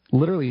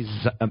 Literally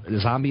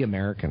zombie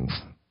Americans.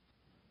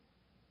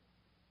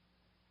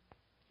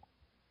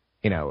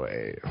 You know,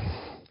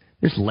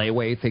 there's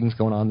layaway things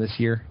going on this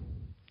year.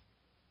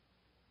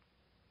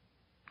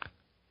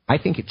 I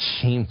think it's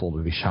shameful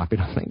to be shopping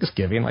on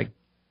Thanksgiving. Like,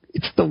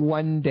 it's the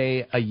one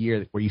day a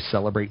year where you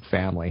celebrate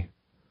family.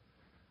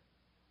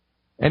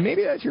 And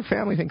maybe that's your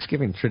family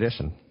Thanksgiving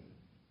tradition.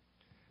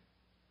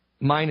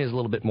 Mine is a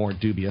little bit more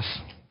dubious.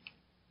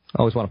 I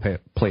always want to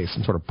play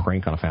some sort of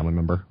prank on a family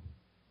member.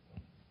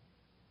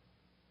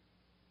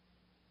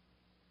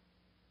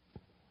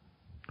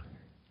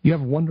 You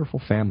have a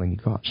wonderful family and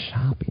you go out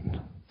shopping.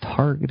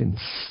 Target and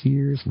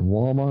Sears and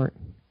Walmart.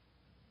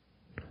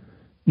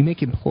 You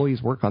make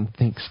employees work on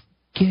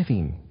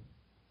Thanksgiving.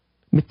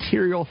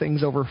 Material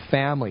things over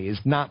family is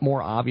not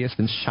more obvious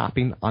than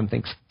shopping on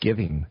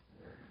Thanksgiving.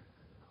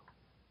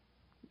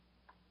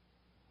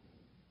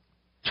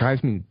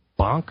 Drives me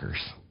bonkers.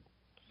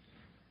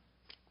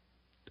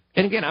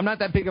 And again, I'm not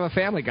that big of a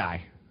family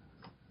guy.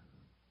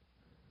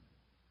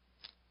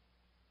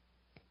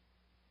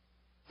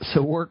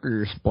 So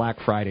workers' Black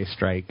Friday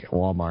strike at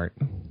Walmart.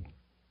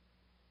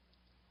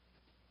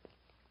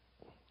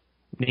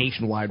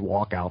 Nationwide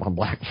walkout on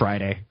Black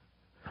Friday.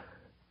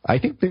 I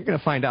think they're going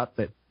to find out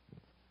that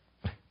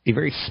a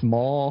very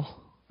small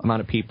amount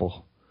of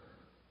people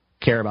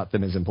care about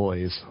them as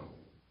employees.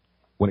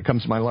 When it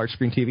comes to my large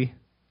screen TV,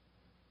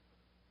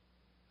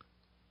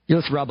 you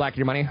listen to Rob Black and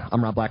Your Money.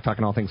 I'm Rob Black,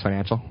 talking all things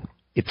financial.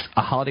 It's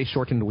a holiday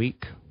shortened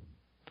week.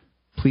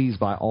 Please,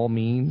 by all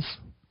means,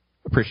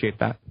 appreciate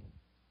that.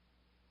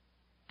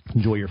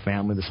 Enjoy your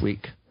family this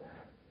week.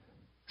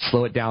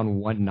 Slow it down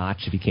one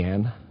notch if you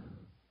can.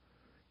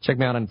 Check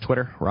me out on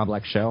Twitter, Rob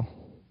Black Show.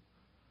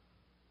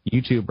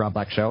 YouTube, Rob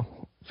Black Show.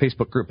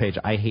 Facebook group page,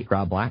 I Hate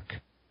Rob Black.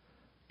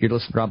 You're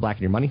listening to Rob Black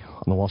and Your Money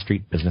on the Wall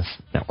Street Business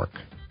Network.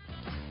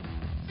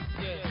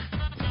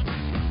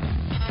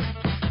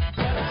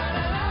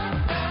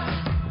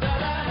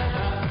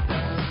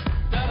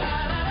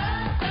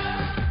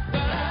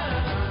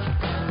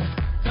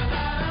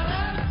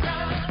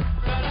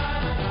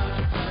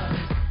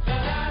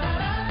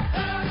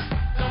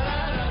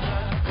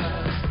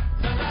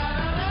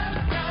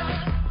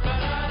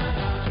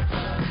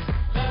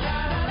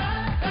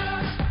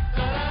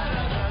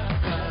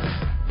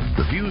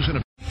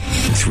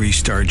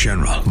 Three-star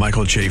General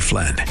Michael J.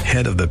 Flynn,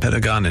 head of the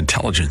Pentagon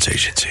Intelligence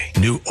Agency,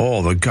 knew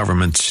all the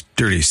government's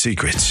dirty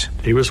secrets.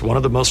 He was one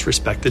of the most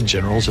respected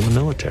generals in the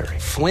military.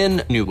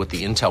 Flynn knew what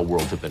the intel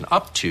world had been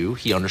up to.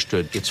 He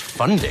understood its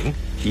funding.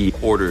 He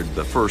ordered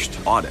the first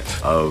audit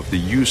of the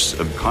use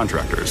of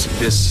contractors.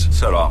 This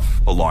set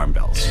off alarm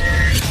bells.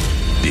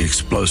 The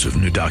explosive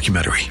new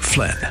documentary,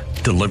 Flynn,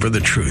 Deliver the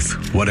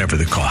Truth, Whatever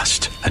the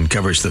Cost,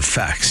 uncovers the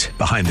facts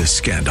behind this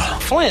scandal.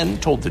 Flynn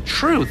told the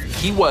truth.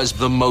 He was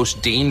the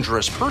most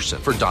dangerous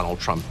person for Donald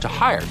Trump to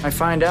hire. I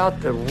find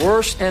out the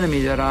worst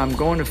enemy that I'm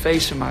going to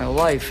face in my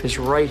life is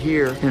right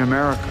here in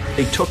America.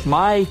 They took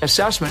my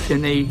assessment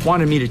and they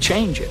wanted me to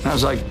change it. And I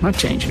was like, I'm not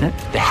changing it.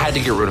 They had to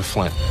get rid of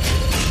Flynn.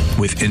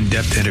 With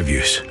in-depth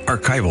interviews,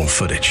 archival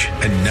footage,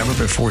 and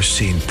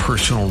never-before-seen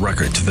personal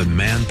records of the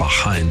man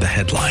behind the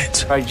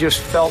headlines. I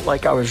just felt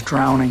like I was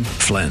drowning.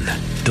 Flynn,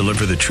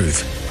 Deliver the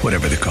Truth,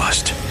 Whatever the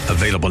Cost.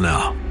 Available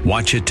now.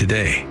 Watch it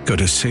today. Go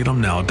to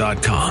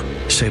salemnow.com.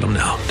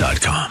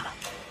 salemnow.com.